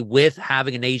specifically with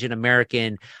having an Asian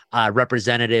American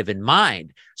representative in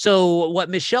mind. So what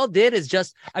Michelle did is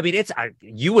just,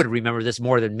 you would remember this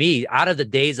more than me, out of the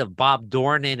days of Bob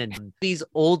Dornan and these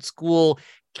old school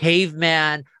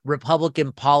caveman Republican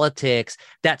politics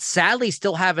that sadly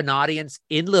still have an audience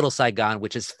in Little Saigon,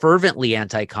 which is fervently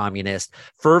anti-communist,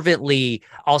 fervently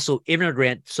also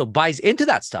immigrant, so buys into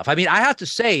that stuff. I have to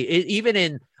say, even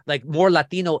in like more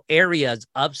Latino areas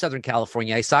of Southern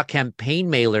California, I saw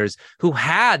campaign mailers who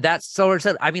had that sort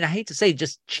of, I hate to say,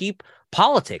 just cheap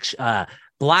politics,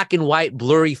 black and white,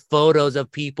 blurry photos of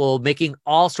people making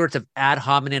all sorts of ad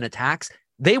hominem attacks.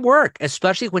 They work,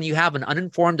 especially when you have an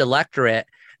uninformed electorate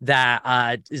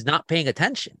that is not paying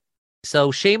attention.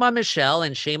 So shame on Michelle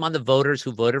and shame on the voters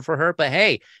who voted for her. But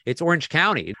hey, it's Orange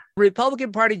County. The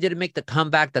Republican Party didn't make the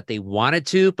comeback that they wanted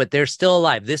to, but they're still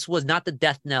alive. This was not the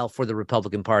death knell for the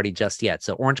Republican Party just yet.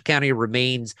 So Orange County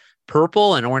remains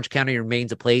purple, and Orange County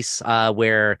remains a place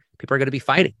where people are going to be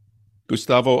fighting.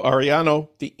 Gustavo Arellano,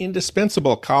 the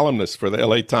indispensable columnist for the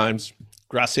LA Times.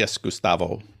 Gracias,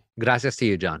 Gustavo. Gracias to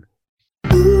you, John.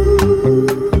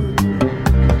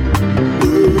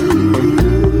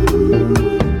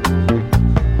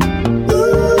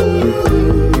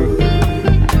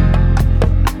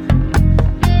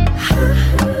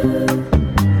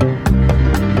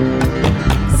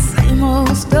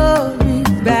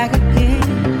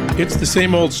 It's the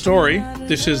same old story.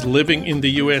 This is Living in the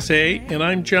USA, and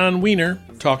I'm John Wiener,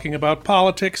 talking about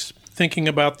politics, thinking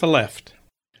about the left.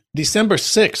 December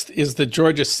 6th is the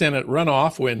Georgia Senate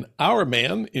runoff when our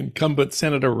man, incumbent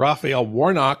Senator Raphael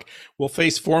Warnock, will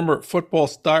face former football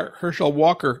star Herschel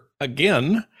Walker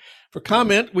again. For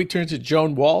comment, we turn to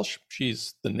Joan Walsh.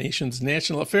 She's the nation's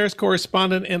national affairs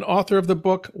correspondent and author of the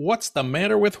book, What's the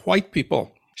Matter with White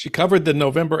People? She covered the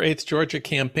November 8th Georgia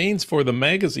campaigns for the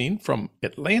magazine from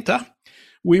Atlanta.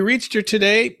 We reached her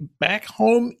today back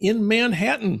home in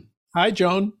Manhattan. Hi,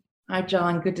 Joan. Hi,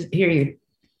 John. Good to hear you.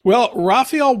 Well,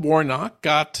 Raphael Warnock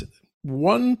got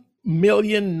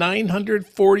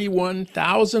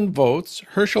 1,941,000 votes.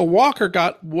 Herschel Walker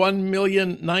got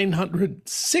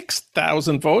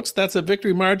 1,906,000 votes. That's a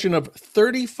victory margin of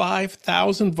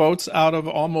 35,000 votes out of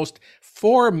almost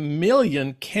 4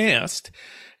 million cast.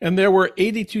 And there were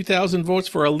 82,000 votes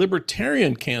for a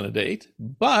libertarian candidate.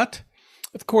 But,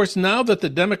 of course, now that the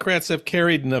Democrats have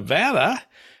carried Nevada,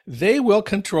 they will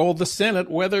control the Senate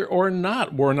whether or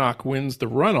not Warnock wins the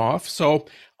runoff. So,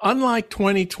 unlike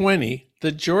 2020,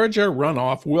 the Georgia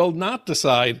runoff will not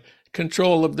decide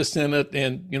control of the Senate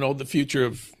and, the future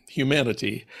of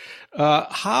humanity.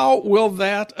 How will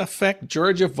that affect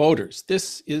Georgia voters?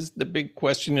 This is the big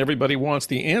question everybody wants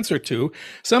the answer to.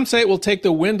 Some say it will take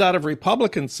the wind out of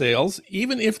Republican sails,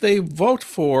 even if they vote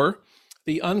for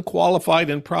the unqualified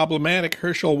and problematic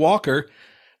Herschel Walker.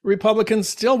 Republicans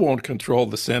still won't control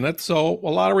the Senate, so a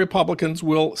lot of Republicans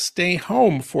will stay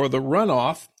home for the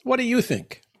runoff. What do you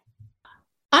think?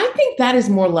 I think that is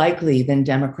more likely than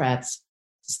Democrats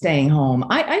staying home.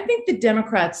 I think the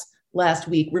Democrats last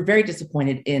week were very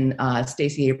disappointed in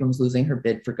Stacey Abrams losing her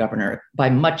bid for governor by a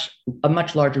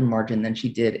much larger margin than she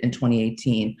did in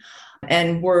 2018,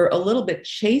 and were a little bit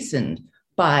chastened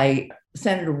by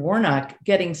Senator Warnock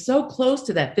getting so close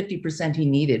to that 50% he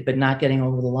needed, but not getting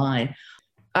over the line.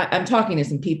 I'm talking to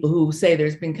some people who say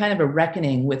there's been kind of a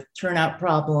reckoning with turnout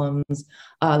problems,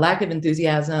 lack of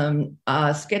enthusiasm,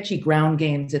 sketchy ground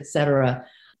games, et cetera,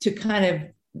 to kind of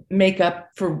make up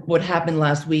for what happened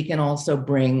last week and also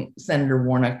bring Senator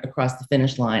Warnock across the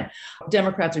finish line.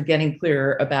 Democrats are getting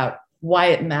clearer about why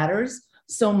it matters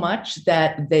so much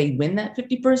that they win that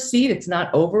 51st seat. It's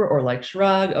not over or like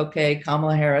shrug, okay,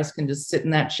 Kamala Harris can just sit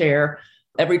in that chair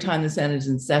every time the Senate is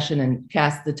in session and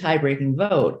cast the tie-breaking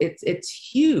vote. It's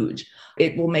huge.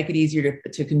 It will make it easier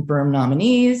to confirm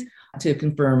nominees, to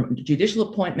confirm judicial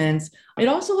appointments. It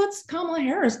also lets Kamala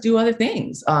Harris do other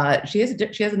things. She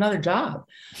has another job.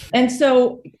 And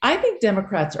so I think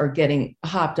Democrats are getting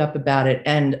hopped up about it.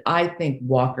 And I think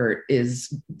Walker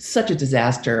is such a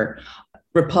disaster.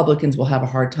 Republicans will have a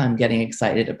hard time getting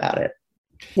excited about it.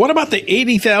 What about the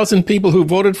 80,000 people who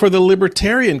voted for the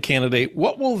Libertarian candidate?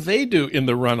 What will they do in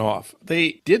the runoff?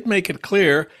 They did make it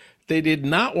clear they did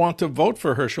not want to vote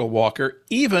for Herschel Walker,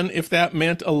 even if that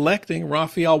meant electing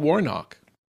Raphael Warnock.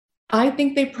 I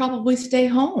think they probably stay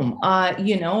home.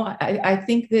 I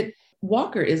think that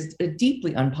Walker is a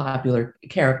deeply unpopular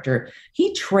character.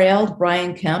 He trailed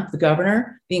Brian Kemp, the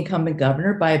incumbent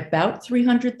governor, by about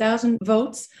 300,000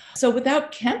 votes. So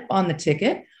without Kemp on the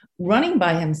ticket, running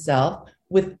by himself,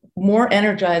 with more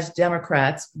energized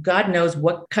Democrats, God knows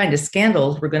what kind of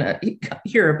scandals we're going to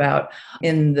hear about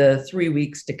in the 3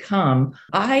 weeks to come.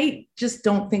 I just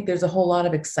don't think there's a whole lot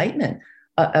of excitement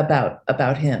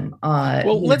about him.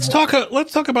 Let's talk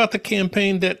about the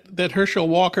campaign that Herschel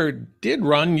Walker did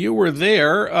run. You were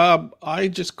there. I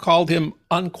just called him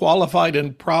unqualified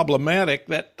and problematic.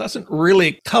 That doesn't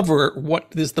really cover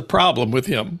what is the problem with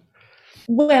him.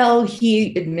 Well,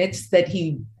 he admits that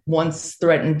he once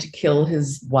threatened to kill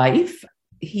his wife.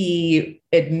 He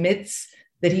admits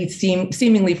that he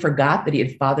seemingly forgot that he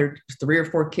had fathered 3 or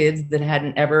 4 kids that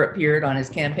hadn't ever appeared on his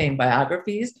campaign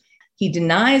biographies. He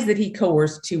denies that he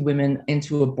coerced 2 women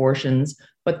into abortions,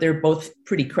 but they're both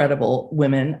pretty credible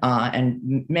women,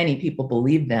 and many people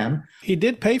believe them. He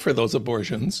did pay for those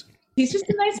abortions. He's just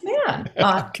a nice man.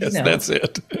 I guess that's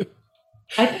it.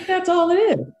 I think that's all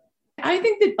it is. I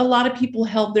think that a lot of people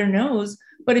held their nose,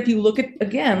 but if you look at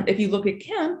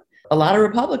Kemp, a lot of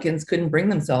Republicans couldn't bring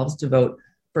themselves to vote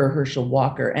for Herschel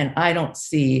Walker, and I don't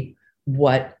see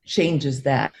what changes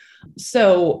that.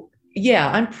 So,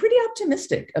 yeah, I'm pretty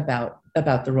optimistic about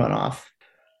the runoff.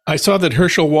 I saw that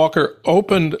Herschel Walker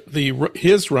opened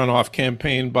his runoff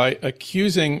campaign by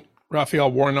accusing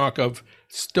Raphael Warnock of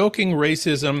stoking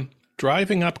racism,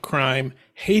 driving up crime,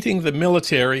 hating the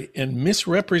military, and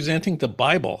misrepresenting the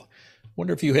Bible.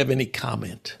 Wonder if you have any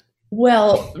comment.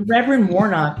 Well, Reverend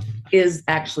Warnock is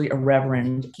actually a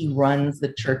reverend. He runs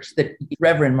the church that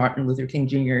Reverend Martin Luther King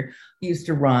Jr. used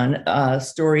to run,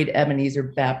 storied Ebenezer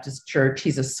Baptist Church.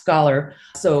 He's a scholar,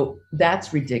 so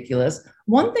that's ridiculous.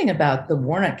 One thing about the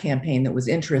Warnock campaign that was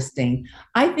interesting,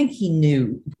 I think he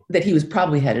knew that he was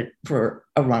probably headed for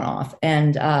a runoff.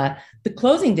 And the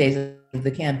closing days of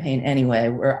the campaign anyway,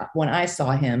 when I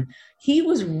saw him, he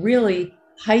was really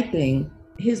hyping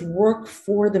his work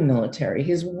for the military,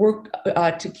 his work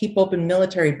to keep open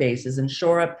military bases and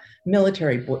shore up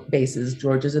military bases.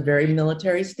 Georgia's a very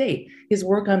military state. His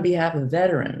work on behalf of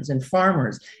veterans and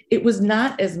farmers. It was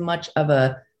not as much of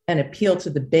an appeal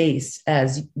to the base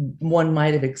as one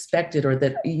might have expected, or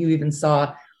that you even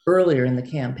saw earlier in the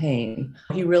campaign.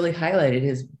 He really highlighted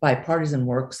his bipartisan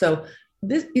work. So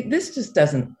this just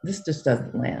doesn't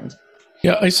land.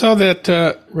 Yeah, I saw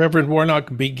that Reverend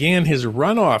Warnock began his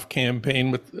runoff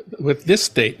campaign with this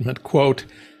statement, quote,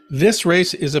 "This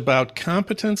race is about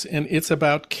competence and it's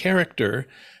about character.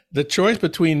 The choice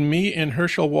between me and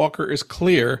Herschel Walker is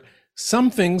clear. Some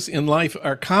things in life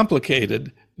are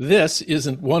complicated. This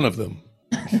isn't one of them."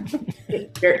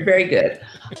 Very, very good.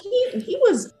 He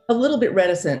was a little bit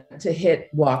reticent to hit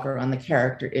Walker on the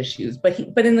character issues, but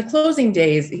in the closing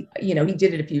days, he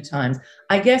did it a few times.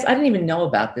 I guess I didn't even know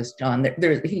about this, John.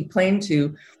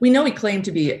 We know he claimed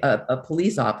to be a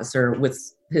police officer with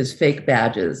his fake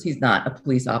badges. He's not a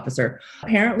police officer.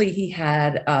 Apparently, he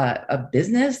had a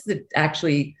business that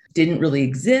actually didn't really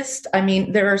exist. I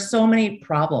mean, there are so many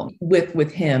problems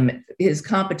with him, his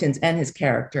competence and his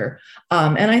character.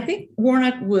 And I think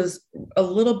Warnock was a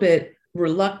little bit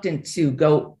reluctant to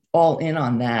go all in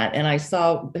on that. And I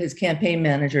saw his campaign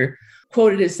manager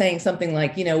quoted as saying something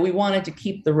like, we wanted to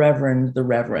keep the reverend,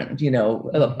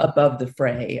 above the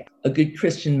fray, a good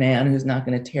Christian man who's not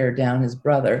going to tear down his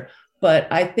brother. But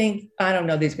I don't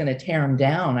know that he's going to tear him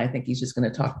down. I think he's just going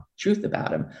to talk truth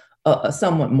about him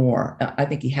somewhat more. I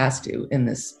think he has to in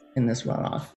this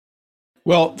runoff.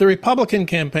 Well, the Republican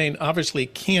campaign obviously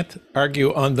can't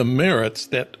argue on the merits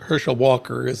that Herschel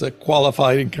Walker is a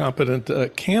qualified and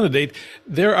competent candidate.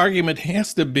 Their argument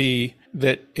has to be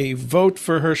that a vote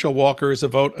for Herschel Walker is a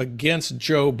vote against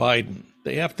Joe Biden.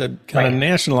 They have to kind of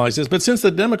nationalize this. But since the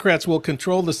Democrats will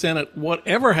control the Senate,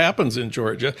 whatever happens in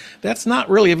Georgia, that's not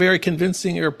really a very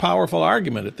convincing or powerful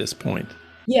argument at this point.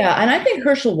 Yeah, and I think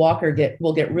Herschel Walker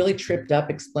will get really tripped up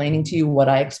explaining to you what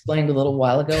I explained a little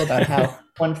while ago about how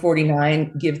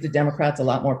 149 gives the Democrats a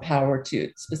lot more power to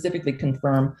specifically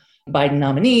confirm Biden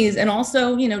nominees, and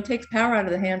also, takes power out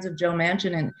of the hands of Joe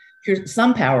Manchin and here's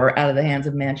some power out of the hands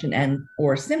of Manchin and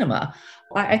or Sinema.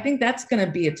 I think that's going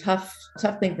to be a tough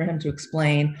thing for him to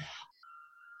explain.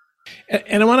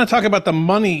 And I want to talk about the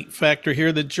money factor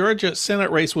here. The Georgia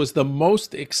Senate race was the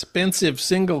most expensive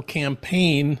single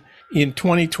campaign in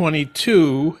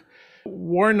 2022.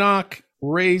 Warnock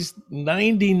raised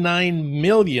 $99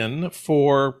 million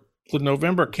for the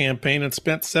November campaign and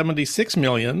spent $76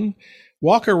 million.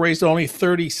 Walker raised only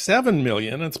 $37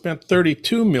 million and spent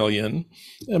 $32 million.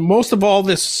 And most of all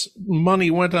this money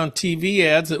went on TV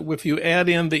ads. If you add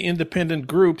in the independent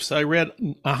groups, I read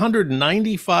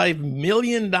 $195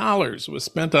 million was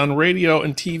spent on radio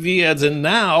and TV ads. And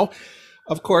now,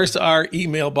 of course, our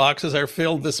email boxes are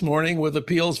filled this morning with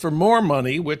appeals for more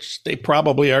money, which they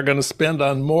probably are going to spend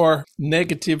on more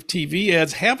negative TV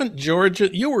ads.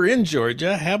 You were in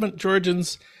Georgia, haven't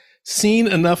Georgians seen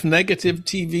enough negative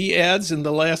TV ads in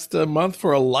the last month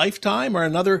for a lifetime? Or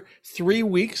another 3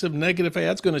 weeks of negative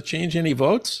ads going to change any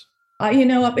votes?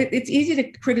 It's easy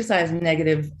to criticize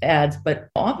negative ads, but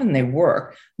often they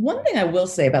work. One thing I will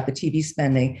say about the TV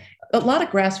spending, a lot of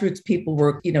grassroots people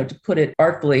were, to put it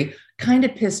artfully, kind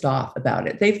of pissed off about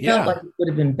it. They felt like it would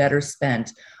have been better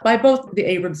spent by both the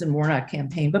Abrams and Warnock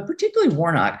campaign, but particularly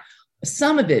Warnock.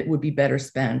 Some of it would be better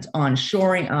spent on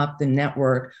shoring up the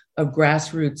network of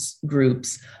grassroots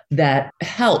groups that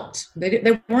helped.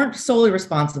 They weren't solely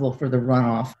responsible for the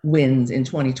runoff wins in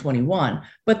 2021,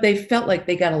 but they felt like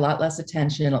they got a lot less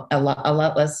attention. A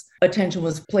lot less attention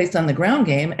was placed on the ground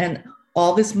game, and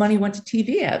all this money went to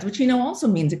TV ads, which, also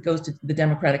means it goes to the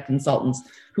Democratic consultants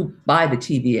who buy the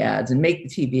TV ads and make the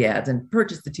TV ads and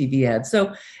purchase the TV ads.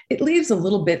 So it left a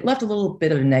little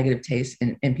bit of a negative taste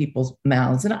in people's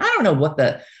mouths. And I don't know what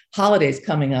the holidays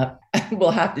coming up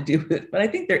will have to do with it, but I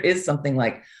think there is something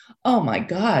like, oh my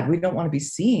God, we don't want to be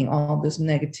seeing all this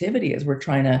negativity as we're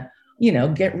trying to,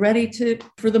 get ready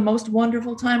for the most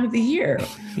wonderful time of the year,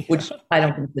 which I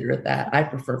don't consider it that. I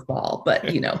prefer fall, but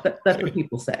that's what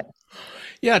people say.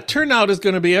 Yeah, turnout is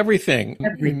going to be everything.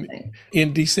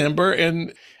 In December.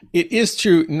 And it is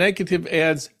true, negative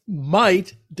ads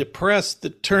might depress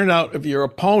the turnout of your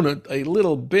opponent a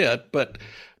little bit, but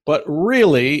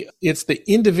really it's the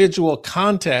individual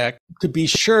contact to be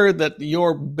sure that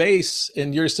your base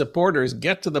and your supporters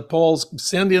get to the polls,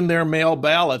 send in their mail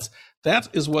ballots. That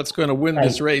is what's going to win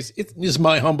this race. It is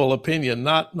my humble opinion,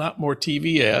 not more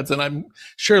TV ads. And I'm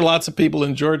sure lots of people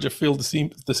in Georgia feel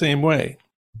the same way.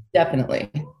 Definitely.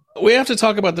 We have to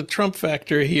talk about the Trump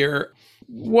factor here.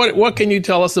 What can you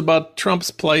tell us about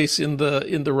Trump's place in the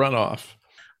runoff?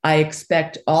 I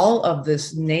expect all of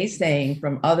this naysaying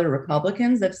from other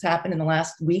Republicans that's happened in the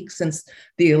last week since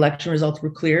the election results were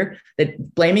clear,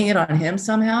 that blaming it on him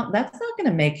somehow, that's not going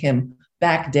to make him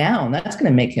back down. That's going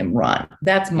to make him run.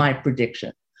 That's my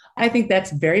prediction. I think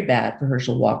that's very bad for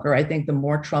Herschel Walker. I think the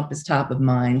more Trump is top of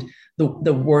mind,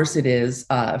 the worse it is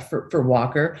for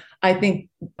Walker. I think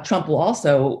Trump will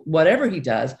also, whatever he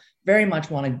does, very much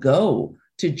want to go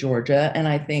to Georgia. And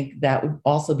I think that would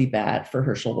also be bad for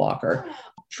Herschel Walker.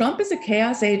 Trump is a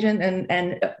chaos agent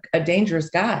and a dangerous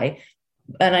guy.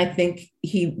 And I think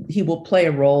he will play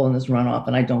a role in this runoff.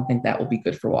 And I don't think that will be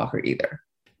good for Walker either.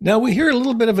 Now, we hear a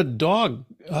little bit of a dog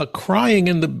crying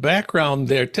in the background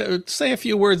there. Say a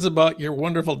few words about your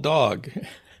wonderful dog.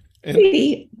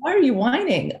 Sadie, why are you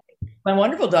whining? My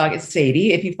wonderful dog is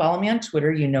Sadie. If you follow me on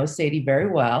Twitter, you know Sadie very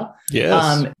well.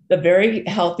 Yes. A very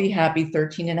healthy, happy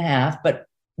 13 and a half. But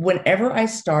whenever I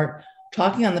start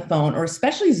talking on the phone, or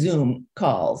especially Zoom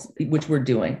calls, which we're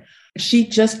doing, she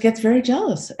just gets very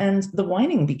jealous and the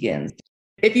whining begins.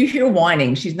 If you hear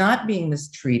whining, she's not being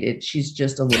mistreated. She's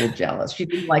just a little jealous. She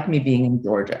didn't like me being in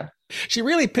Georgia. She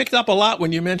really picked up a lot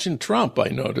when you mentioned Trump, I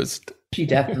noticed. She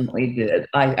definitely did.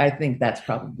 I think that's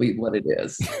probably what it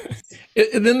is.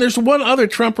 And then there's one other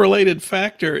Trump-related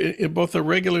factor in both the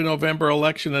regular November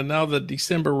election and now the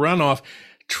December runoff.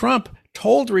 Trump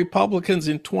told Republicans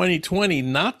in 2020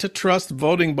 not to trust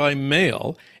voting by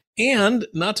mail and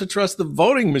not to trust the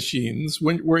voting machines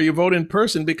where you vote in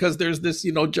person because there's this,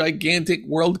 gigantic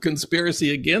world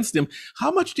conspiracy against him.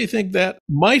 How much do you think that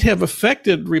might have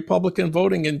affected Republican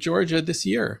voting in Georgia this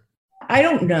year? I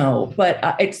don't know, but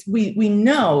we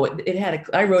know it had.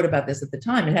 I wrote about this at the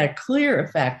time. It had a clear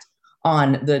effect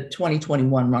on the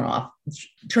 2021 runoff.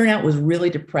 Turnout was really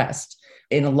depressed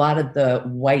in a lot of the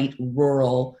white,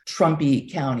 rural,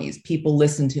 Trumpy counties. People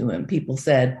listened to him. People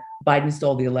said, Biden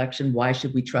stole the election. Why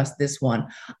should we trust this one?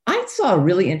 I saw a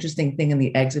really interesting thing in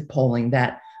the exit polling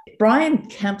that Brian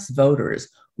Kemp's voters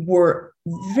were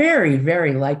very,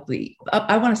 very likely,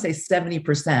 I want to say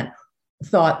 70%,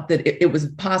 thought that it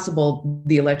was possible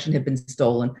the election had been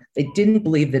stolen. They didn't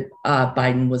believe that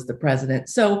Biden was the president.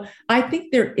 So I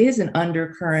think there is an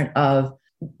undercurrent of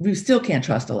we still can't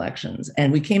trust elections.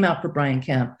 And we came out for Brian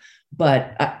Kemp.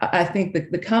 But I think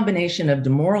that the combination of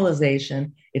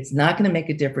demoralization, it's not going to make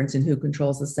a difference in who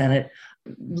controls the Senate,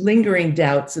 lingering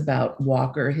doubts about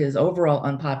Walker, his overall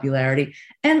unpopularity,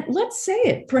 and let's say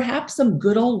it, perhaps some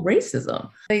good old racism.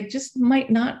 They just might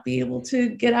not be able to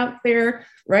get out there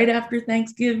right after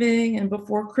Thanksgiving and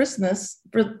before Christmas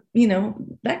for,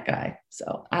 that guy.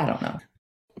 So I don't know.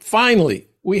 Finally,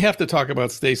 we have to talk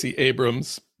about Stacey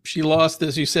Abrams. She lost,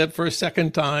 as you said, for a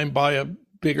second time by a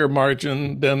bigger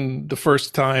margin than the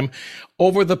first time.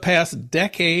 Over the past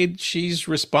decade, she's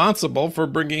responsible for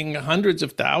bringing hundreds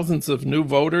of thousands of new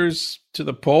voters to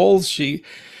the polls. She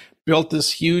built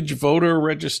this huge voter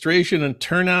registration and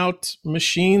turnout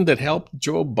machine that helped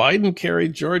Joe Biden carry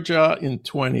Georgia in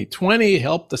 2020,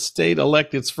 helped the state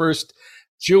elect its first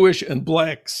Jewish and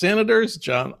Black senators,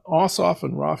 Jon Ossoff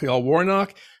and Raphael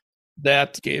Warnock.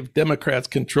 That gave Democrats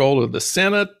control of the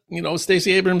Senate.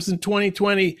 Stacey Abrams in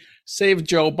 2020 saved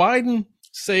Joe Biden,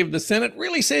 saved the Senate,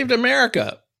 really saved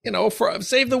America,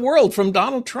 saved the world from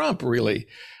Donald Trump, really.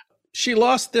 She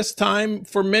lost this time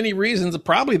for many reasons.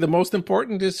 Probably the most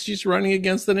important is she's running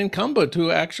against an incumbent who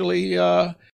actually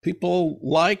people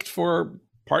liked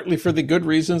partly for the good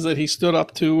reasons that he stood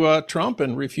up to Trump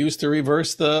and refused to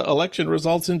reverse the election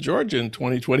results in Georgia in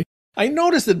 2020. I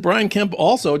noticed that Brian Kemp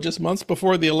also, just months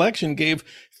before the election, gave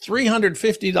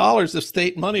 $350 of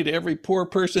state money to every poor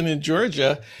person in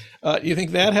Georgia. You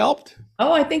think that helped?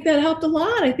 Oh, I think that helped a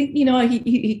lot. I think,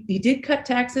 he did cut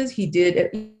taxes. He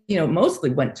did, mostly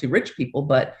went to rich people,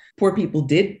 but poor people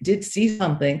did see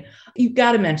something. You've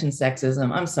got to mention sexism.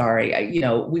 I'm sorry.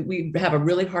 We have a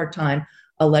really hard time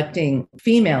electing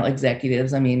female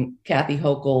executives. I mean, Kathy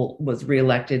Hochul was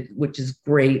reelected, which is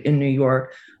great in New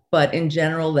York. But in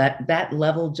general, that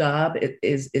level job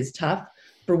is tough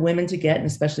for women to get, and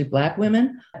especially Black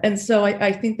women. And so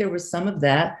I think there was some of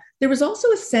that. There was also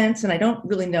a sense, and I don't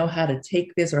really know how to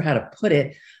take this or how to put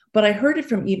it, but I heard it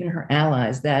from even her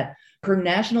allies that her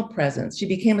national presence, she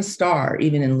became a star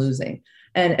even in losing.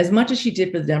 And as much as she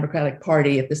did for the Democratic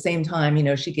Party, at the same time,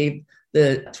 she gave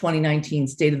the 2019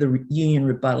 State of the Union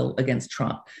rebuttal against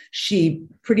Trump. She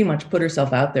pretty much put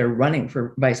herself out there running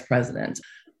for vice president.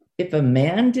 If a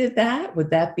man did that,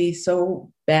 would that be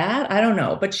so bad? I don't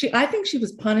know. But I think she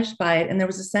was punished by it. And there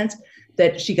was a sense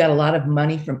that she got a lot of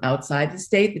money from outside the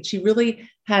state, that she really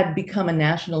had become a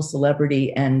national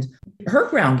celebrity. And her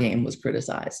ground game was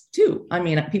criticized too. I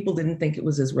mean, people didn't think it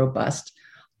was as robust.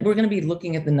 We're going to be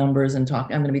looking at the numbers and I'm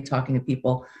going to be talking to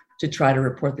people to try to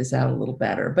report this out a little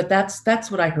better. But that's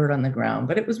what I heard on the ground.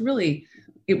 But it was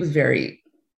very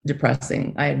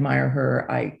depressing. I admire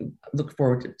her. I look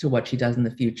forward to what she does in the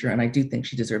future. And I do think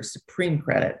she deserves supreme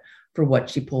credit for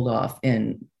what she pulled off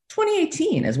in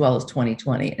 2018, as well as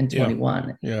 2020 and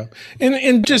 21. Yeah.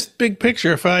 And just big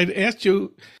picture, if I'd asked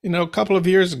you, a couple of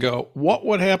years ago, what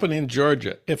would happen in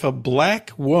Georgia if a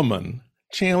Black woman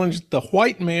challenged the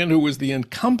white man who was the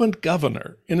incumbent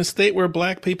governor in a state where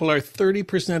Black people are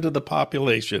 30% of the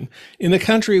population, in a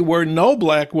country where no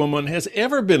Black woman has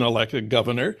ever been elected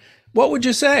governor? What would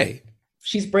you say?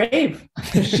 She's brave.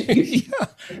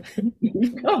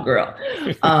 Go, girl.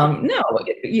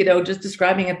 No, just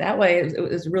describing it that way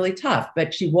is really tough.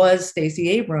 But she was Stacey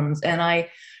Abrams. And I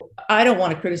don't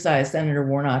want to criticize Senator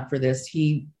Warnock for this.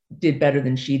 He did better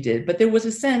than she did. But there was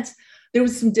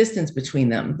some distance between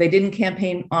them. They didn't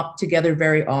campaign up together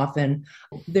very often.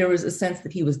 There was a sense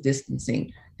that he was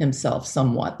distancing himself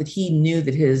somewhat, that he knew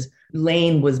that his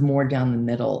lane was more down the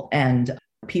middle. And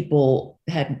people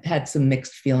had some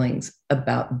mixed feelings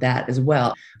about that as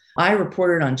well. I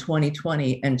reported on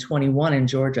 2020 and 21 in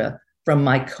Georgia from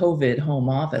my COVID home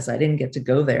office. I didn't get to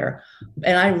go there.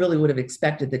 And I really would have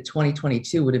expected that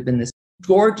 2022 would have been this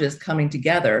gorgeous coming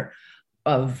together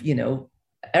of,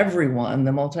 everyone,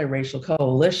 the multiracial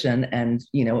coalition, and,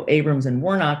 Abrams and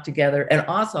Warnock together and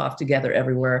Ossoff together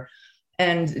everywhere.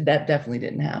 And that definitely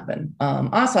didn't happen.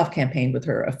 Ossoff campaigned with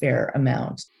her a fair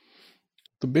amount.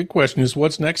 The big question is,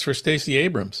 what's next for Stacey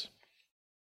Abrams?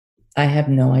 I have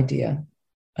no idea.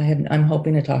 I'm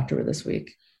hoping to talk to her this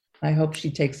week. I hope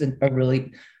she takes a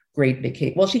really great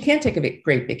vacation. Well, she can't take a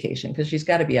great vacation because she's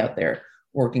got to be out there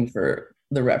working for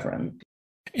the Reverend.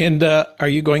 And are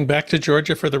you going back to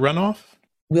Georgia for the runoff?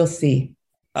 We'll see.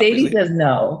 Sadie says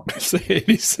no.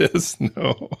 Sadie says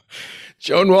no.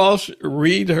 Joan Walsh,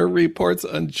 read her reports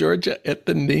on Georgia at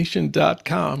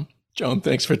thenation.com. Joan,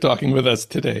 thanks for talking with us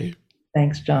today.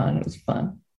 Thanks, John. It was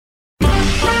fun.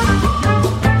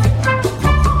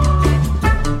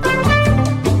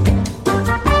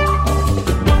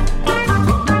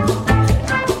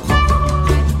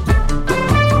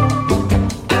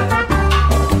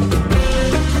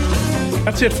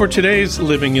 That's it for today's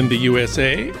Living in the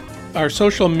USA. Our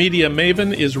social media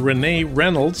maven is Renee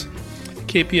Reynolds.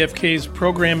 KPFK's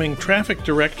programming traffic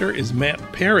director is Matt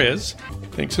Perez.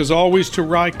 Thanks as always to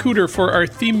Ry Cooter for our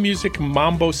theme music,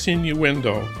 Mambo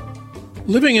Sinuendo.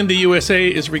 Living in the USA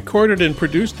is recorded and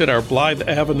produced at our Blythe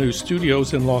Avenue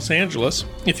studios in Los Angeles.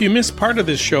 If you miss part of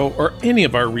this show or any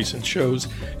of our recent shows,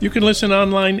 you can listen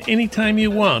online anytime you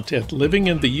want at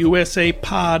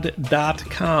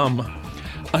livingintheusapod.com.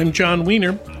 I'm John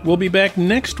Wiener. We'll be back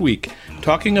next week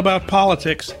talking about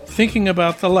politics, thinking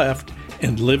about the left,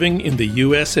 and living in the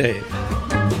USA.